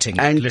injecting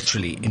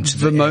literally into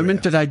the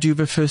moment that I do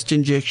the first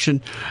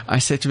injection, I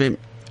say to them,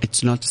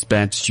 it's not as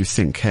bad as you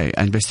think, hey?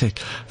 And they say,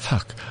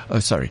 fuck. Oh,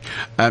 sorry.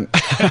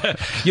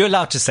 You're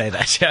allowed to say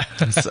that, yeah.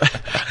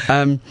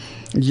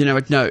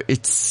 No,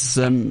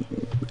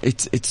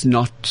 it's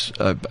not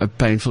a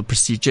painful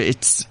procedure.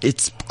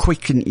 It's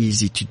quick and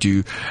easy to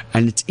do,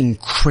 and it's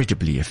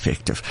incredibly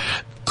effective.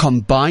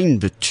 Combine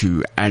the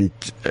two, and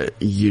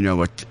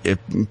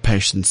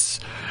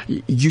patients,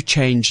 you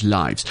change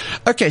lives.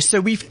 Okay,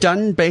 so we've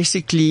done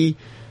basically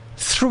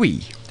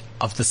 3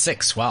 of the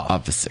 6. Wow,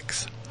 of the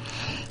 6.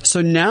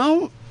 So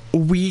now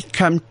we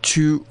come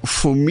to,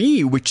 for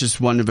me, which is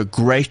one of the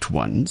great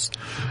ones,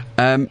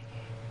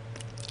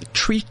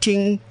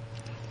 treating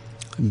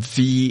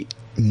the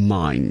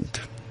mind.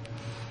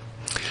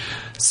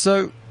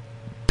 So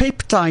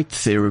peptide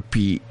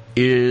therapy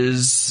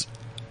is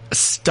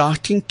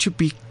starting to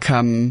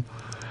become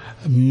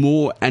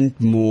more and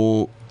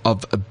more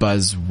of a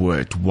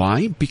buzzword.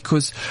 Why?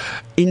 Because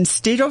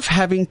instead of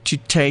having to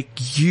take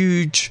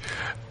huge,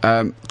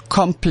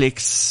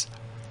 complex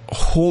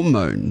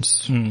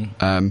hormones,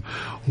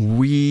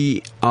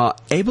 we are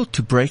able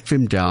to break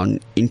them down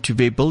into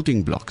their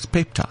building blocks,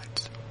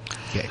 peptides.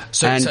 Okay.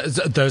 So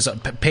those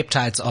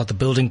peptides are the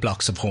building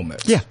blocks of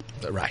hormones. Yeah.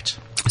 Right.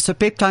 So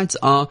peptides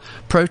are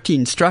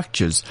protein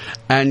structures,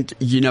 and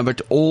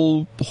but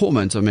all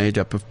hormones are made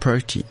up of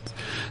proteins.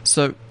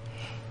 So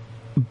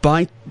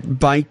by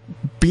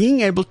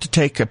being able to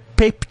take a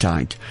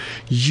peptide,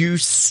 you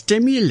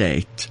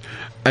stimulate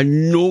a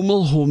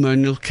normal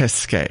hormonal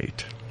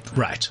cascade.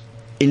 Right.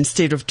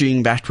 Instead of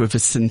doing that with a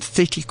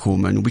synthetic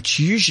hormone, which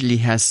usually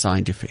has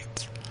side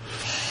effects.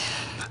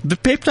 The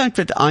peptide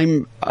that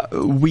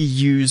we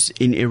use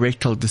in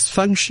erectile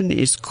dysfunction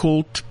is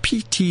called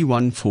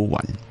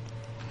PT141.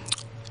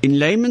 In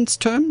layman's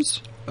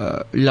terms,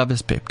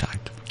 lover's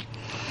peptide.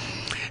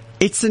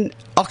 It's an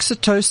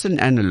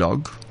oxytocin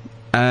analog.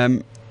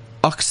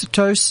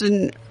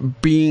 Oxytocin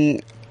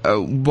being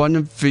one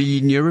of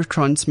the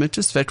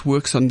neurotransmitters that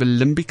works on the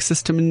limbic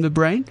system in the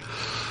brain.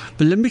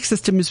 The limbic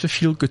system is the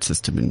feel-good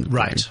system in the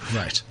brain.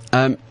 Right.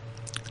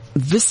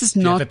 This is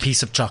not... not... You have a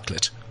piece of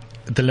chocolate.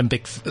 The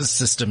limbic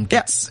system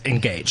gets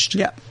engaged.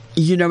 Yeah.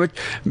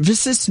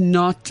 This is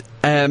not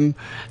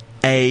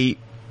a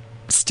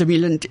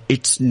stimulant.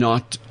 It's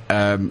not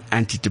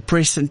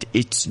antidepressant.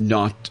 It's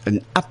not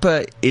an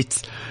upper.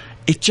 It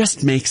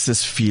just makes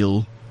us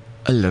feel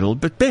a little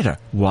bit better.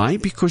 Why?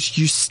 Because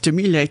you're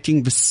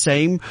stimulating the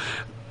same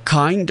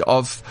kind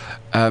of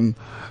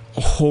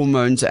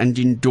hormones and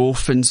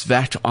endorphins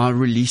that are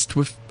released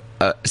with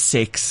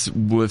sex,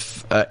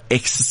 with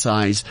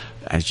exercise,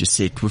 as you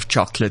said, with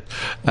chocolate.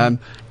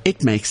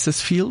 It makes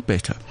us feel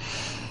better.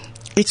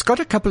 It's got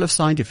a couple of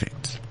side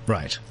effects.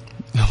 Right.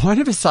 One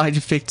of the side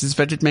effects is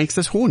that it makes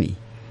us horny.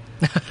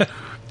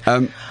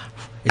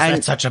 Is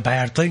that such a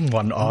bad thing,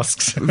 one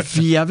asks?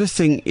 The other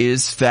thing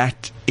is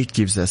that it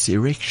gives us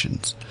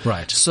erections.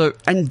 Right. So,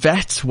 and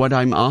that's what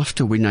I'm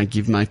after when I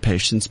give my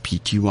patients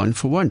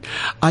PT141.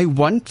 I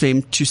want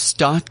them to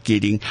start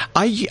getting,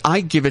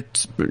 I give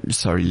it,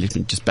 sorry, let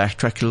me just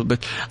backtrack a little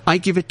bit. I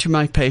give it to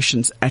my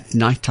patients at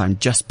nighttime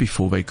just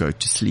before they go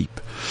to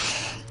sleep.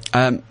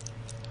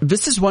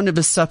 This is one of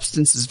the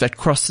substances that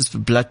crosses the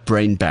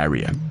blood-brain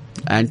barrier.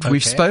 And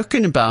we've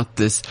spoken about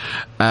this.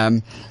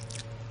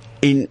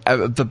 in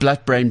the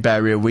blood-brain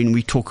barrier when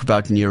we talk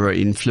about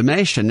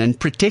neuroinflammation and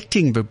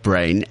protecting the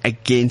brain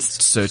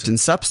against certain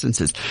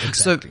substances.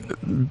 Exactly. So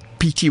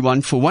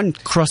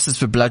PT141 crosses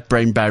the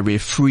blood-brain barrier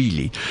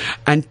freely.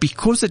 And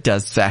because it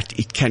does that,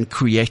 it can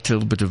create a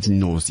little bit of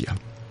nausea.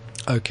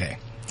 Okay.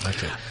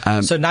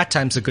 So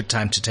nighttime's a good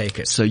time to take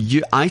it. So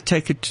I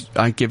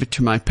give it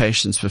to my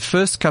patients the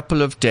first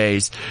couple of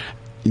days,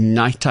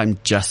 nighttime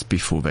just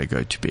before they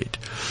go to bed.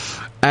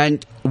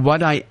 And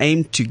what I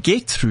aim to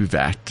get through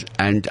that,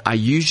 and I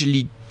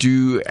usually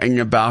do in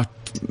about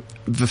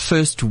the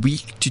first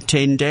week to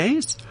 10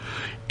 days,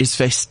 is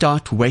they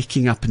start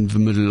waking up in the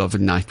middle of the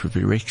night with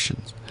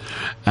erections.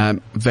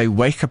 They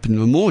wake up in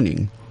the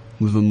morning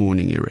with a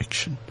morning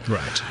erection.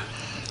 Right.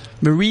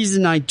 The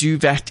reason I do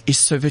that is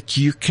so that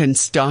you can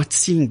start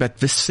seeing that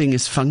this thing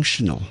is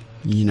functional.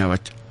 You know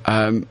it.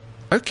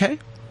 Okay,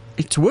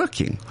 it's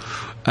working.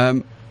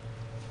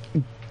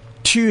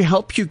 To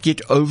help you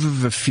get over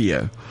the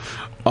fear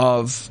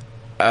of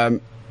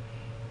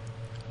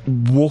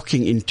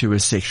walking into a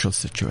sexual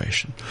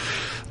situation.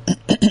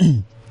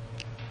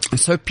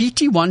 So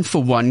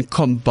PT141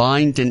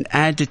 combined and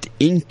added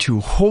into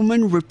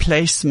hormone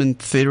replacement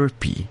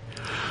therapy,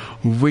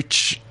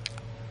 which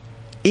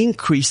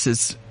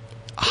increases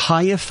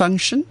higher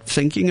function,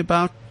 thinking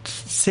about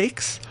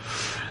sex,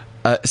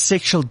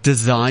 sexual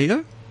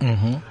desire,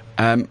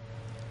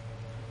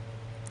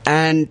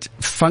 and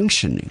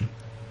functioning.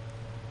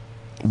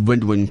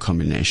 Win-win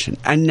combination.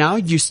 And now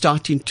you're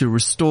starting to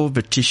restore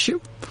the tissue.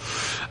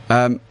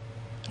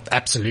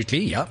 Absolutely,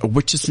 yeah.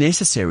 Which is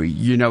necessary.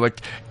 You know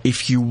what?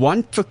 If you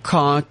want the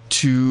car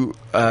to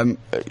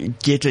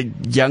get a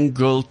young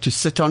girl to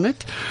sit on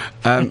it,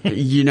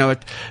 you know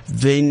what?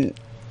 Then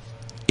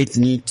it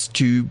needs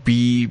to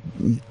be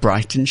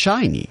bright and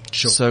shiny.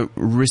 Sure. So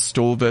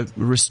restore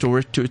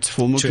it to its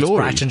former glory. Its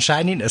bright and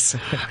shininess.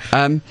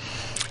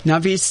 Now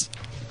there's,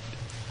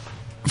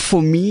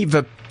 for me,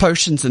 the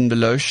potions and the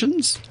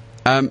lotions,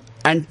 and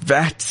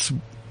that's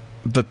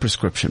the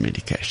prescription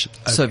medication.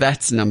 Okay. So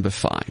that's number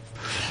 5.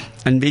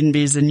 And then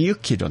there's a new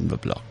kid on the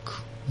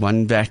block,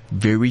 one that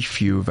very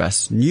few of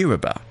us knew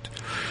about.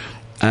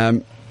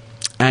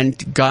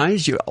 And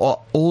guys, you are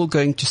all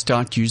going to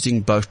start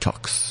using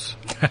Botox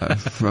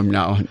from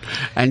now on.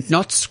 And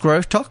not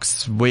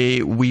Scrotox,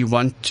 where we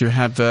want to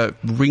have a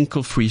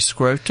wrinkle-free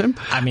scrotum.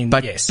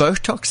 But yes.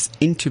 Botox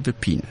into the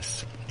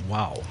penis.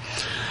 Wow.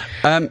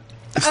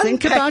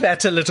 Think Unpack about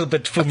that a little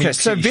bit for me,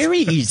 please. So very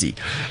easy.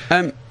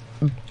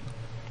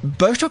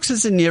 Botox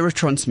is a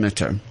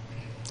neurotransmitter.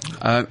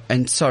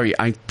 And sorry,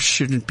 I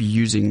shouldn't be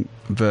using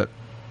the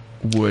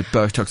word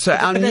Botox. So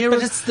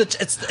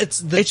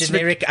it's the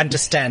generic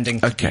understanding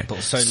for people.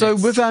 So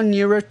with our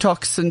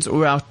neurotoxins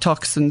or our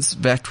toxins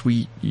that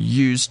we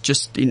use,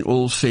 just in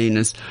all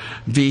fairness,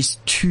 there's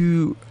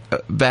 2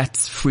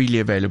 that's freely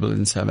available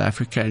in South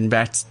Africa, and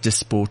that's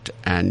Dysport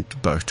and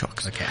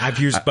Botox. Okay, I've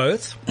used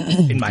both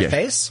in my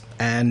face,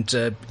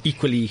 and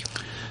equally.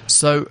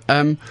 So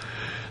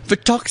the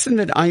toxin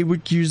that I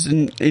would use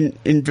in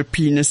the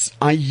penis,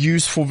 I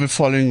use for the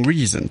following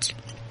reasons.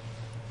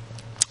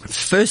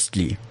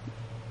 Firstly,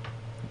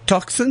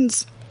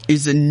 toxins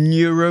is a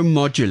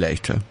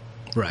neuromodulator.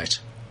 Right.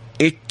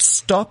 It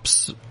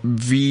stops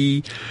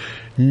the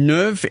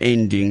nerve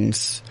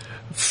endings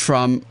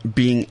from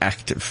being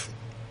active.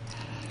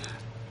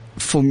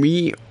 For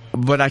me,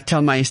 what I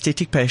tell my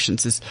aesthetic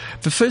patients is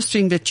the first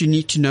thing that you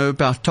need to know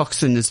about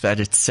toxin is that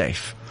it's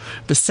safe.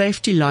 The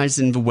safety lies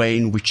in the way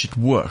in which it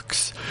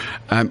works.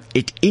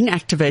 It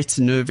inactivates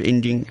the nerve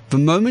ending. The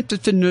moment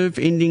that the nerve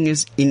ending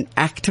is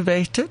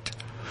inactivated,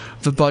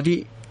 the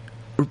body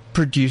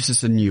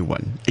produces a new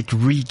one. It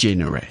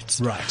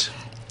regenerates. Right.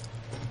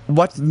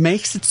 What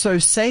makes it so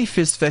safe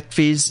is that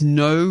there's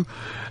no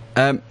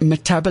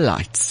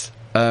metabolites.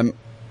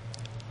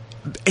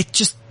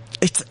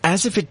 It's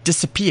as if it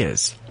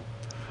disappears.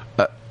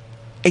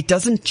 It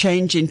doesn't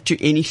change into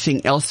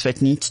anything else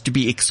that needs to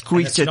be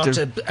excreted. And it's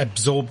not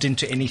absorbed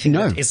into anything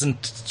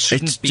that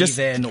shouldn't be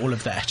there and all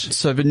of that.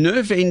 So the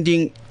nerve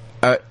ending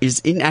is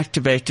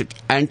inactivated,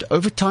 and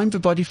over time the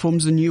body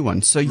forms a new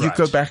one. So you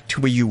go back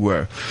to where you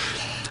were.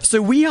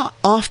 So we are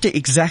after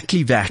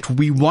exactly that.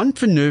 We want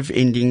the nerve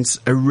endings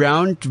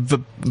around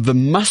the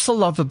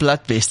muscle of a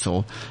blood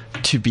vessel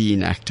to be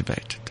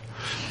inactivated.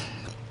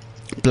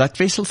 Blood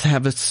vessels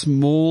have a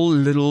small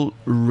little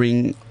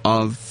ring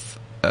of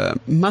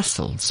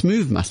muscle,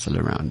 smooth muscle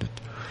around it,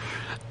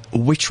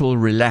 which will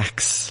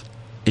relax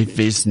if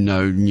there's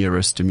no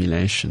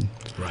neurostimulation.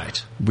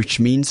 Right. Which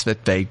means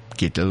that they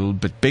get a little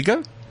bit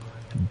bigger,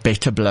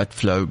 better blood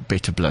flow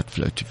to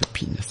the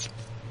penis.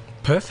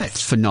 Perfect.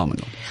 It's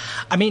phenomenal.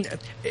 I mean,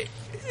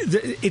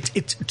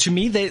 to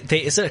me, there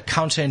is a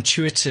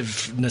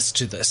counterintuitiveness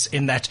to this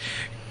in that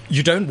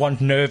you don't want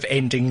nerve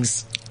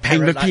endings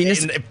in the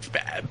penis,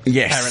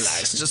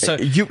 paralyzed. So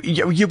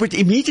you would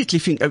immediately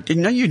think, oh,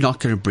 no, you're not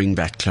going to bring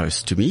that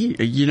close to me.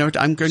 You know,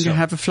 I'm going to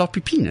have a floppy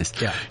penis.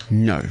 Yeah.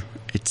 No,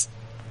 it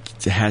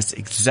has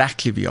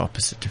exactly the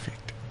opposite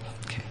effect.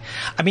 Okay.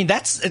 I mean,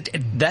 that's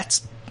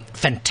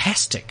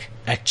fantastic,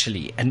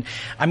 actually. And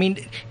I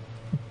mean,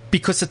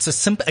 Because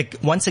it's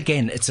once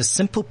again, it's a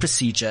simple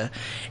procedure.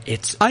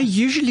 I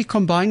usually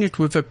combine it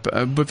with a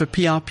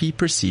PRP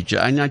procedure,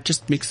 and I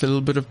just mix a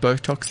little bit of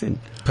Botox in.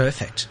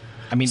 Perfect.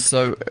 I mean,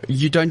 so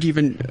you don't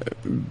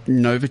even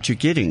know that you're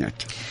getting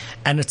it.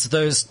 And it's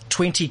those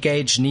 20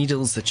 gauge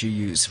needles that you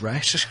use,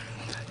 right?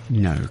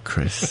 No,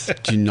 Chris,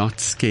 do not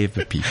scare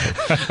the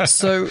people.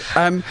 So,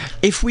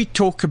 if we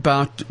talk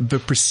about the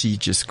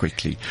procedures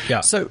quickly.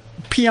 Yeah. So,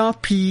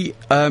 PRP,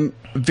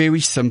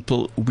 very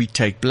simple. We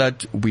take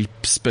blood, we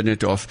spin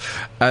it off.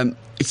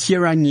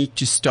 Here I need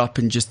to stop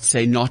and just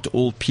say not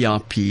all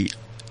PRP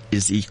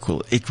is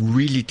equal. It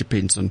really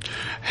depends on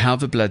how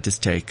the blood is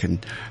taken,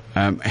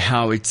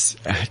 how it's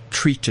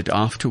treated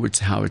afterwards,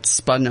 how it's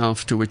spun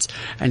afterwards,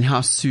 and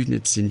how soon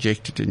it's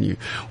injected in you.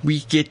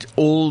 We get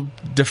all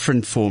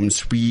different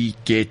forms. We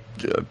get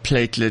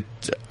platelet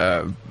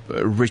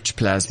rich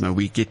plasma.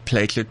 We get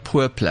platelet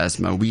poor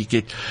plasma. We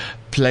get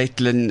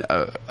platelet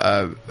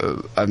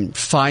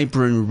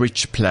fibrin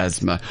rich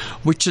plasma,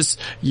 which is,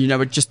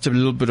 just a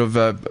little bit of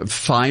a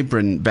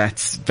fibrin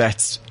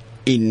that's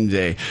in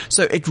there.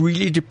 So it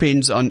really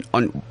depends on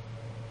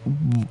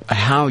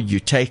how you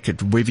take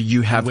it, whether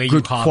you have where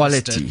good you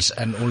quality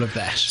and all of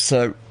that.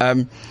 So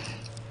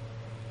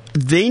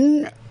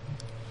then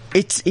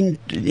it's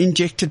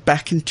injected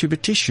back into the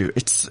tissue.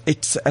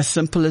 It's as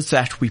simple as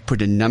that. We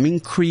put a numbing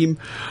cream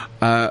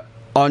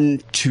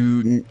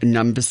onto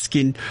numb the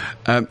skin.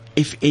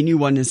 If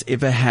anyone has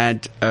ever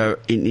had an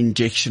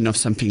injection of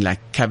something like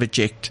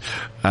Cavaject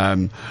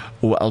or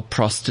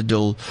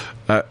Alprostadil,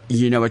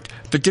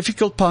 the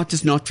difficult part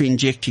is not the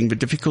injecting. The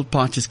difficult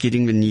part is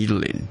getting the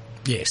needle in.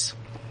 Yes.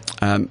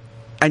 And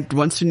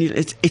once the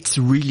needle, it's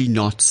really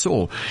not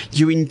sore.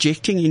 You're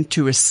injecting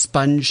into a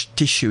sponge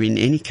tissue in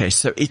any case,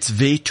 so it's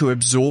there to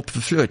absorb the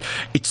fluid.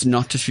 It's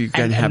not if you're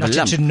going to have a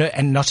lump.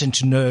 And not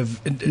into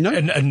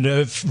a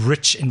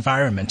nerve-rich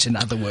environment, in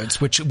other words,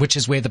 which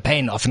is where the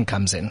pain often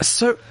comes in.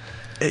 So,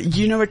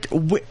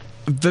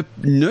 the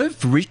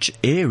nerve-rich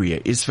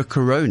area is the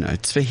corona.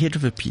 It's the head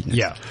of the penis.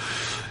 Yeah.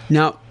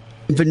 Now,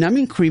 the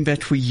numbing cream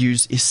that we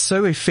use is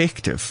so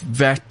effective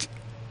that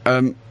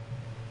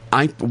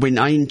when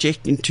I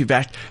inject into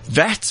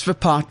that's the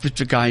part that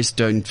the guys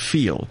don't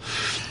feel.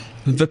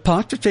 The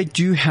part that they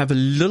do have a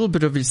little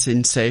bit of a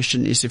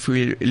sensation is if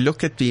we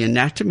look at the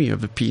anatomy of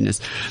the penis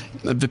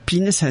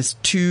has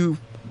two,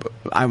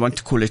 I want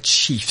to call it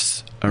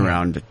sheaths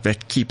around it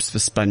that keeps the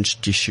sponge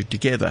tissue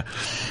together.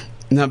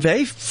 Now,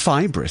 very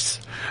fibrous.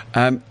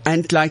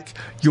 And like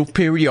your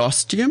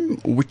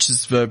periosteum, which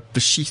is the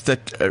sheath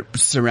that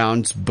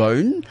surrounds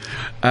bone,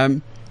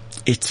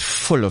 it's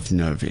full of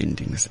nerve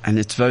endings. And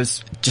it's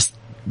those, just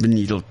the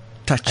needle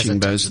touching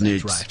those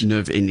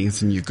nerve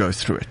endings, and you go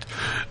through it.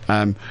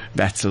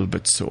 That's a little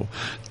bit sore.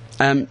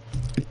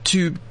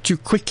 To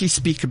quickly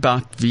speak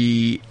about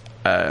the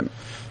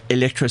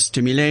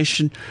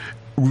electrostimulation,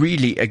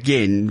 really,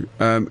 again,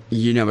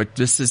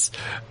 this is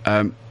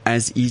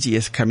as easy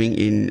as coming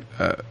in.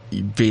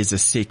 There's a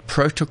set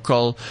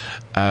protocol.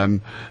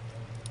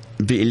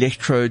 The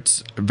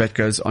electrodes that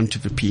goes onto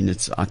the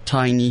penis are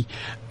tiny,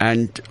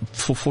 and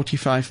for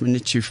 45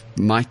 minutes you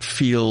might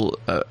feel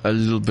a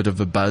little bit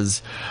of a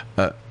buzz,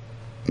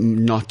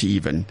 not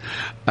even.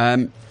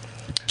 No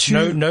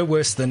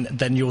worse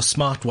than your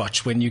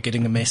smartwatch when you're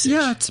getting a message.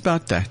 Yeah, it's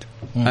about that.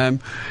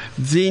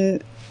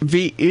 Then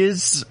there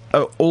is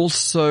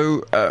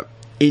also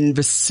in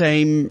the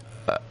same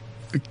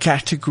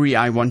category,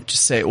 I want to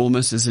say,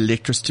 almost as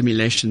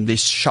electrostimulation,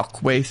 there's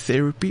shockwave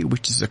therapy,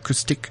 which is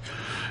acoustic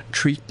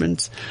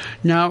treatments.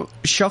 Now,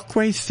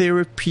 shockwave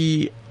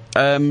therapy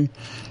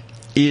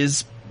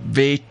is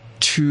there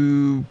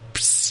to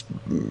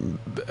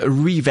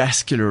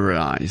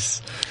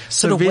revascularize.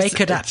 Sort of wake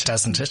it up,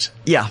 doesn't it?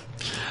 Yeah.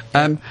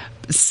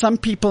 Some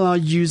people are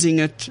using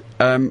it.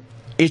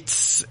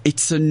 It's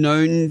a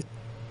known,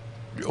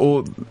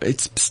 or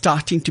it's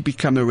starting to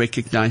become a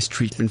recognized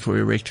treatment for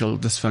erectile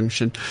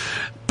dysfunction.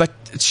 But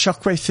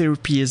shockwave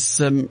therapy is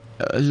a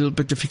little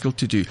bit difficult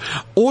to do.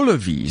 All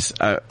of these,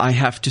 I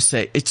have to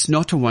say, it's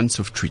not a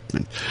once-off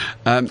treatment.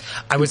 I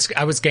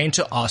was going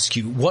to ask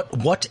you,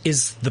 what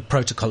is the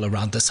protocol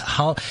around this?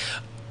 What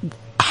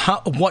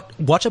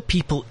are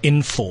people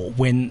in for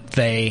when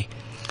they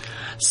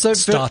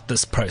start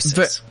this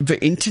process?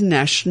 The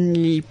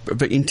international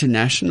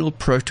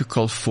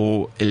protocol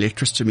for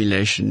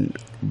electrostimulation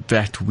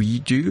that we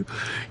do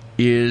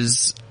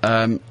is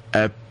a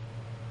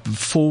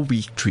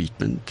 4-week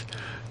treatment,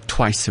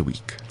 twice a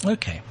week.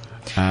 Okay.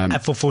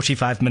 For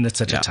 45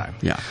 minutes at a time.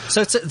 Yeah.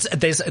 So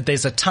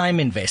there's a time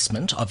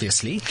investment,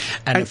 obviously,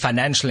 and a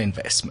financial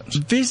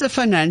investment. There's a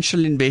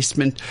financial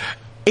investment.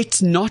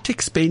 It's not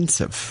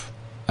expensive.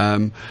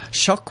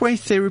 Shockwave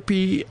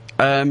therapy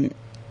and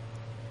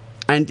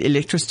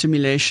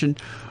electrostimulation,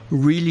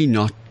 really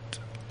not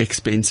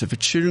expensive.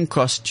 It shouldn't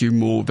cost you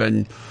more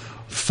than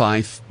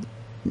 5,000,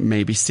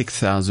 maybe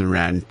 6,000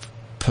 rand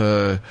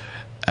per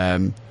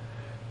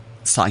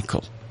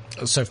cycle.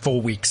 So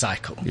 4-week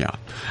cycle. Yeah.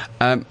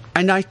 And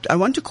I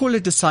want to call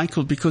it a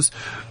cycle because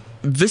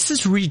this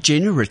is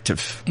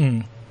regenerative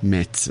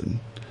medicine.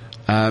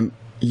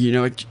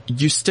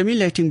 you're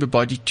stimulating the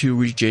body to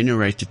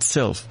regenerate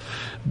itself.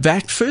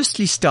 That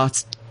firstly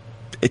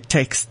it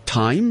takes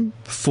time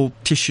for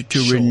tissue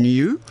to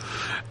renew,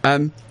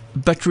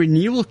 but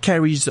renewal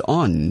carries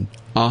on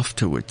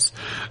afterwards.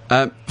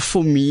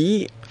 For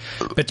me,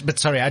 but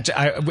sorry,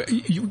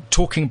 you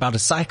talking about a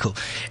cycle.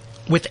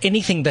 With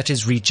anything that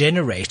is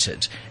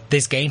regenerated,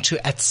 there's going to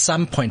at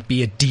some point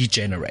be a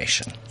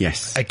degeneration.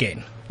 Yes.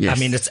 Again. Yes. I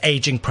mean, it's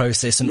aging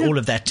process and all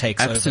of that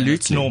takes over.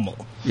 It's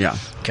normal. Yeah.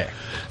 Okay.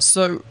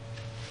 So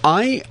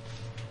I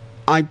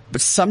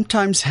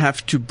sometimes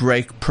have to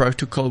break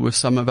protocol with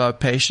some of our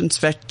patients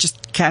that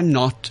just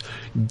cannot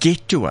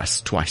get to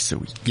us twice a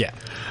week. Yeah.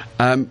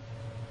 And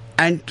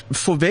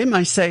for them,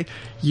 I say,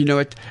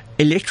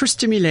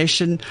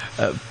 electrostimulation,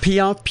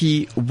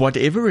 PRP,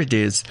 whatever it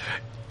is,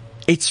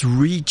 it's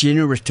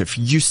regenerative.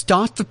 You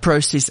start the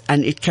process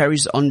and it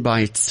carries on by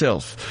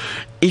itself.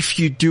 If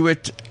you do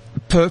it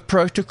per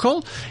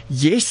protocol,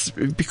 yes,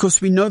 because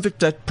we know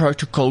that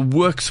protocol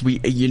works. We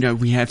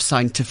have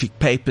scientific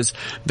papers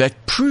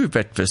that prove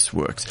that this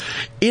works.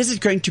 Is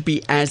it going to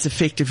be as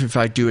effective if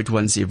I do it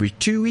once every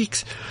 2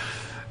 weeks?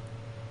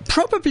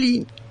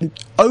 Probably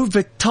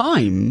over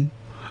time,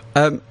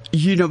 but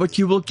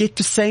you will get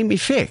the same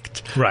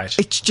effect. Right.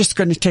 It's just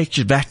going to take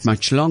you that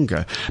much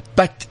longer.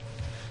 But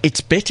it's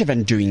better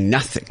than doing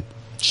nothing.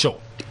 Sure.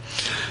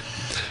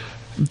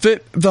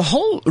 The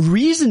whole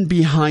reason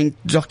behind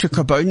Dr.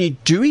 Carboni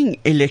doing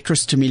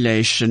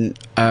electrostimulation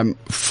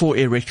for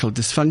erectile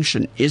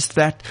dysfunction is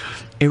that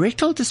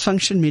erectile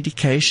dysfunction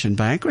medication,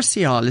 Viagra,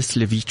 Cialis,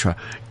 Levitra,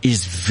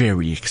 is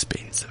very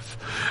expensive.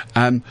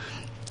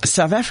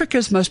 South Africa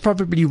is most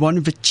probably one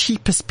of the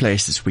cheapest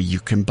places where you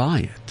can buy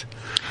it.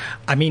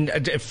 I mean,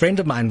 a friend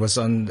of mine was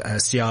on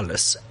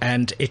Cialis,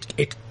 and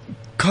it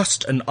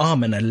cost an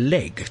arm and a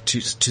leg to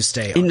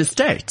stay on. In the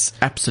States,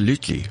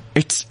 absolutely.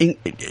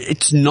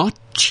 It's not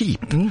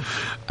cheap.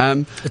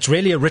 It's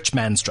really a rich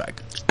man's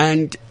drug.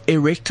 And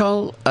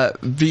erectile,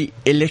 the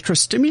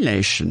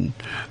electrostimulation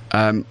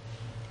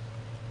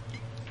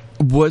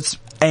was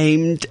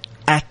aimed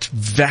at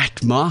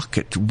that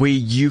market where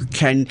you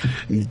can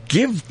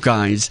give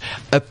guys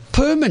a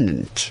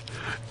permanent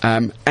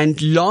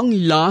and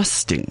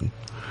long-lasting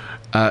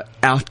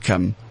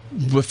outcome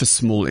with a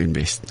small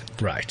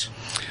investment. Right.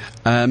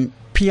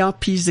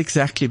 PRP is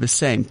exactly the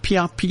same.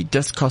 PRP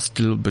does cost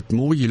a little bit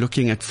more. You're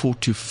looking at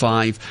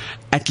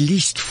at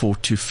least 4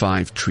 to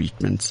 5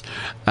 treatments.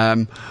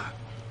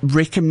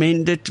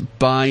 Recommended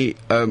by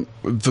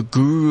the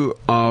guru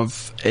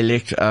of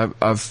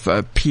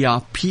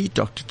PRP,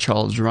 Dr.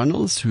 Charles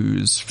Runnels,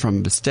 who's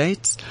from the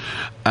States.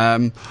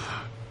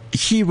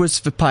 He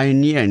was the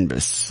pioneer in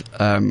this.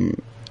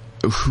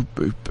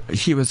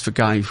 He was the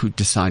guy who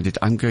decided,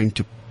 I'm going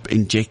to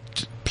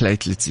inject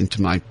platelets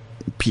into my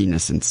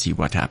penis and see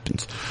what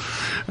happens.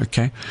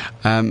 Okay.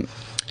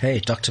 Hey,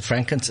 Dr.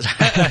 Frankenstein.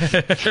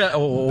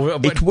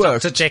 It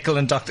worked. Dr. Jekyll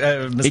and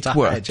Mr. It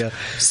worked. Hyde. Yeah.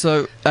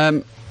 So,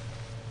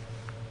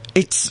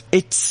 it's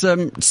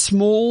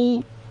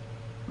small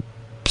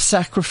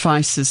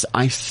sacrifices,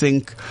 I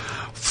think,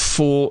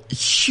 for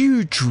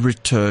huge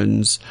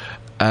returns.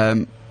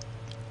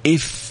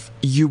 If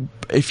you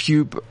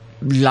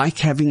like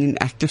having an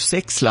active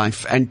sex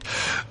life and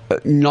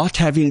not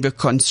having the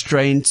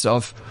constraints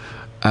of,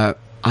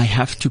 I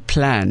have to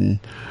plan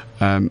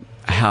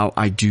how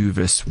I do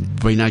this,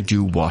 when I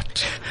do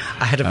what.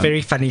 I had a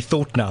very funny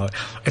thought now.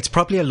 It's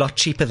probably a lot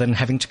cheaper than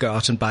having to go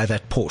out and buy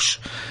that Porsche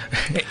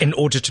in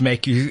order to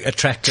make you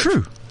attractive.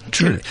 True.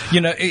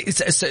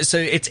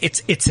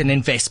 It's an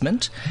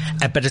investment,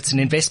 but it's an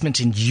investment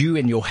in you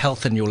and your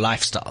health and your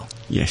lifestyle.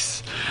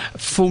 Yes.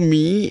 For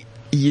me,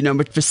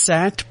 but the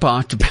sad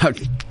part about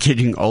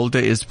getting older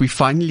is we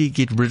finally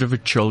get rid of the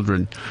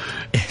children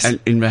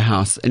in the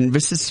house. And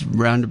this is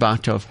round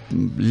about our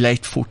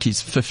late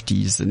 40s,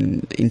 50s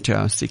and into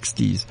our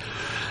 60s.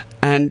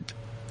 And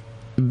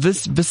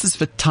this is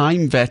the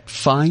time that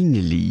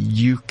finally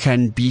you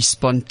can be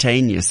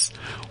spontaneous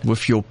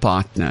with your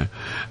partner.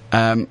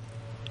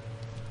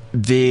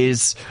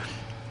 There's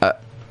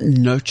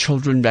no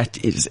children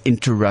that is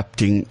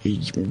interrupting.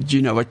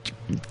 You know what?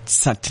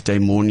 Saturday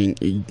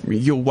morning,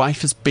 your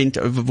wife is bent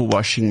over the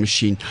washing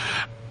machine.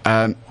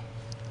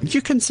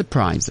 You can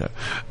surprise her.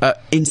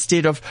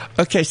 Instead of,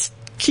 okay,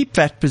 keep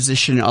that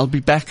position. I'll be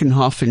back in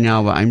half an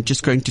hour. I'm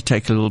just going to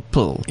take a little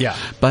pill. Yeah.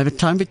 By the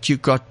time that you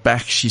got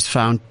back, she's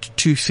found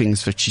 2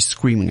 things that she's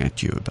screaming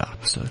at you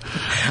about. So,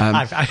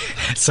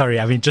 sorry.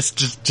 I mean, just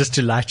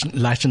to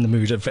lighten the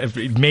mood of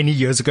many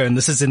years ago, and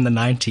this is in the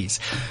 90s,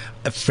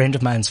 a friend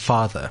of mine's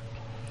father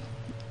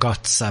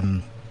got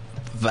some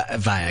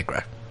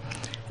Viagra,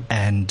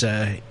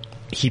 and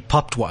he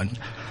popped one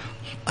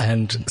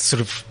and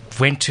sort of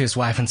went to his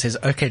wife and says,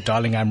 okay,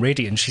 darling, I'm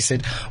ready. And she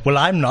said, well,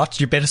 I'm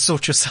not. You better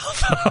sort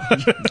yourself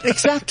out.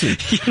 Exactly.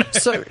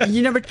 So,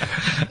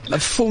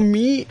 but for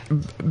me,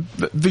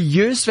 the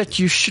years that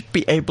you should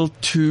be able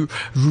to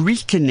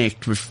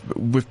reconnect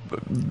with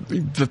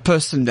the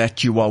person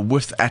that you are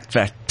with at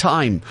that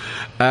time,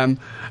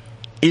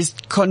 is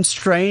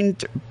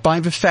constrained by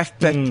the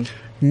fact that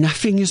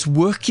nothing is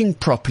working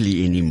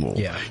properly anymore.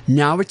 Yeah.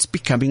 Now it's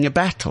becoming a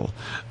battle.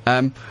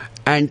 And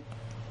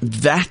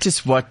that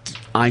is what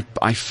I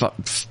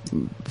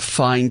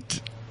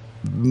find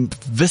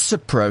this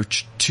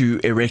approach to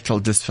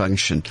erectile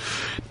dysfunction.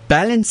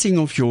 Balancing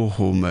of your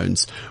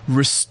hormones,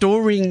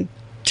 restoring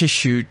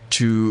tissue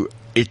to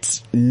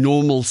its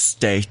normal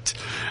state,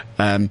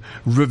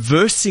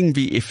 reversing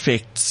the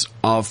effects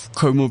of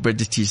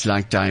comorbidities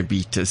like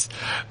diabetes,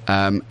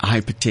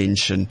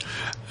 hypertension,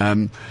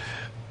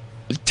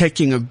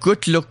 taking a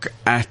good look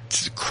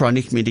at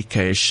chronic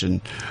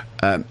medication,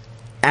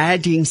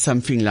 adding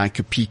something like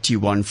a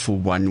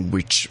PT141,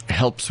 which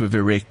helps with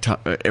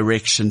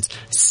erections,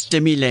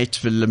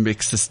 stimulates the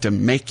limbic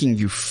system, making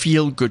you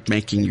feel good,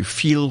 making you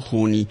feel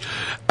horny.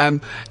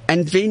 And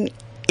then,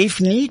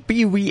 if need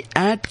be, we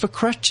add the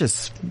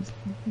crutches,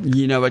 at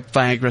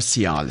Viagra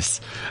Cialis.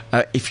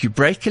 If you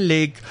break a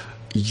leg,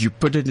 you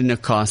put it in a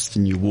cast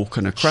and you walk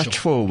on a crutch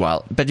for a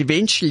while. But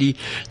eventually,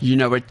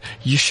 you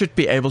should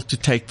be able to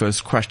take those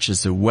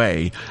crutches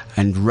away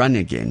and run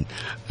again.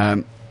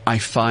 I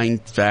find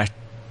that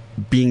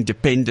being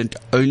dependent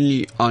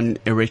only on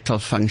erectile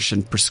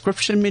function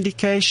prescription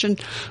medication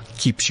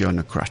keeps you on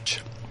a crutch.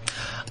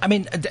 I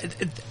mean,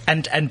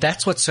 and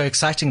that's what's so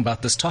exciting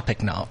about this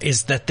topic now,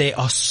 is that there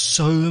are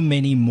so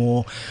many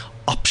more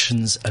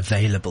options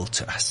available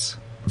to us.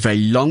 Very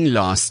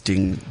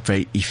long-lasting,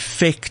 very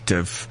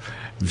effective,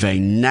 very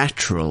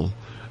natural,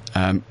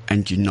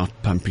 and you're not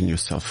pumping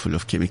yourself full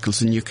of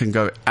chemicals, and you can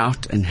go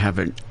out and have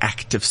an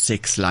active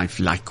sex life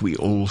like we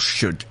all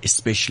should,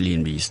 especially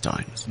in these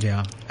times.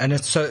 Yeah, and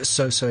it's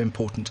so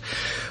important.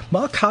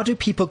 Mark, how do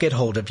people get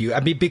hold of you?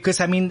 Because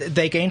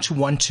they're going to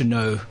want to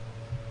know.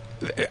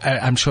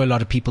 I'm sure a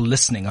lot of people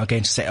listening are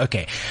going to say,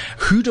 okay,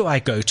 who do I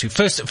go to?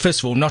 First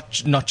of all,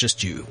 not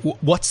just you.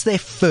 What's their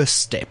first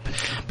step?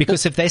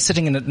 Because if they're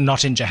sitting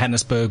not in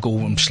Johannesburg or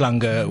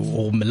Umhlanga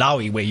or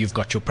Malawi, where you've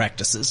got your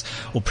practices,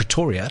 or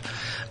Pretoria,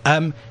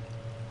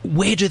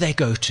 where do they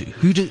go to?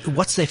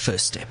 What's their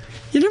first step?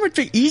 You know what?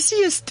 The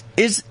easiest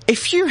is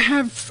if you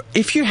have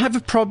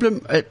a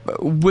problem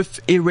with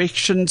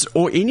erections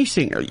or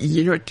anything,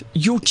 your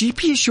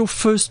GP is your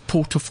first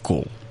port of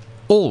call.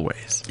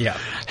 Always. Yeah.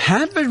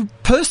 Have a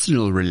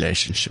personal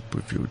relationship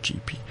with your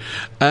GP.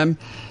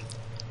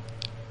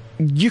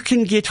 You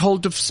can get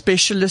hold of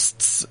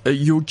specialists.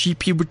 Your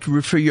GP would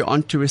refer you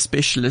on to a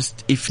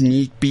specialist if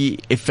need be,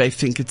 if they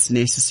think it's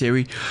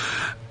necessary.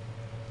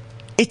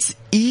 It's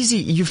easy.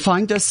 You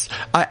find us.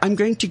 I'm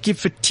going to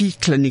give the T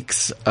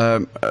Clinic's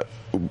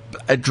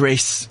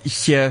address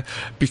here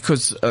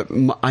because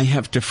I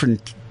have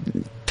different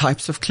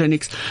types of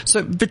clinics.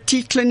 So the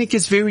T Clinic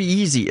is very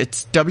easy.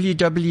 It's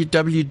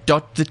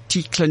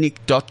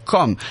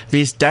www.thetclinic.com.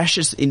 There's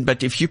dashes in,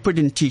 but if you put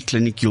in T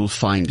Clinic, you'll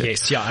find it.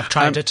 Yes, yeah, I've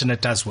tried it and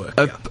it does work.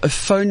 A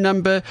phone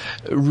number,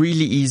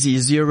 really easy,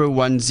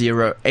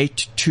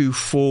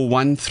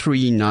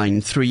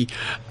 010-824-1393.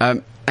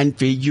 And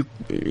there you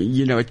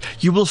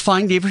will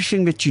find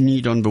everything that you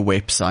need on the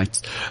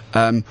website.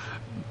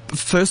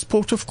 First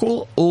port of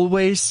call,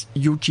 always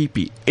your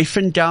GP. If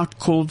in doubt,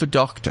 call the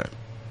doctor.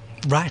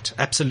 Right,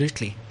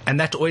 absolutely. And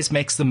that always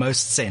makes the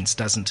most sense,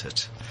 doesn't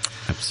it?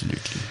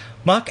 Absolutely.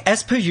 Mark,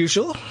 as per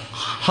usual,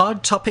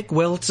 hard topic,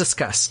 well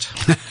discussed.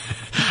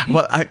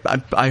 Well,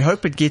 I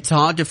hope it gets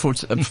harder for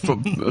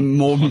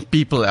more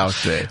people out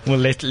there. Well,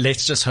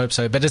 let's just hope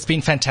so. But it's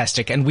been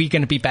fantastic. And we're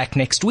going to be back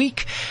next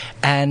week.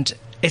 And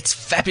it's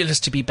fabulous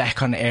to be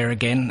back on air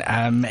again.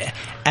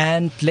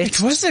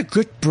 It was a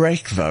good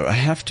break, though. I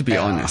have to be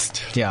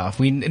honest. Yeah,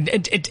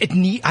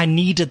 I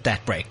needed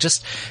that break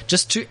just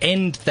to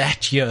end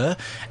that year,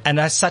 and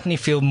I suddenly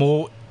feel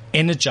more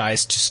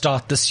energized to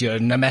start this year,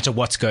 no matter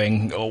what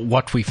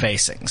we're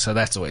facing. So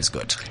that's always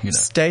good.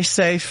 Stay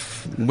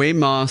safe, wear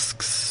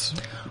masks,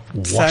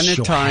 wash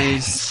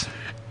sanitize,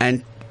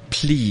 and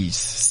please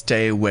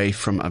stay away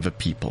from other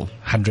people.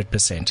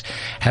 100%.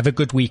 Have a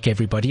good week,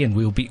 everybody, and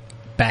we'll be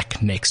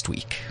back next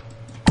week.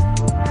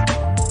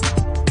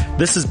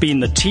 This has been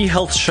the T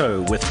Health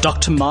Show with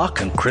Dr.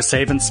 Mark and Chris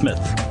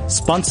Haven-Smith,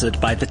 sponsored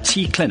by the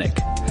T Clinic.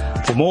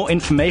 For more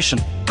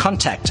information,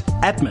 contact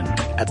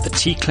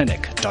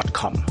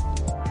admin@thetclinic.com.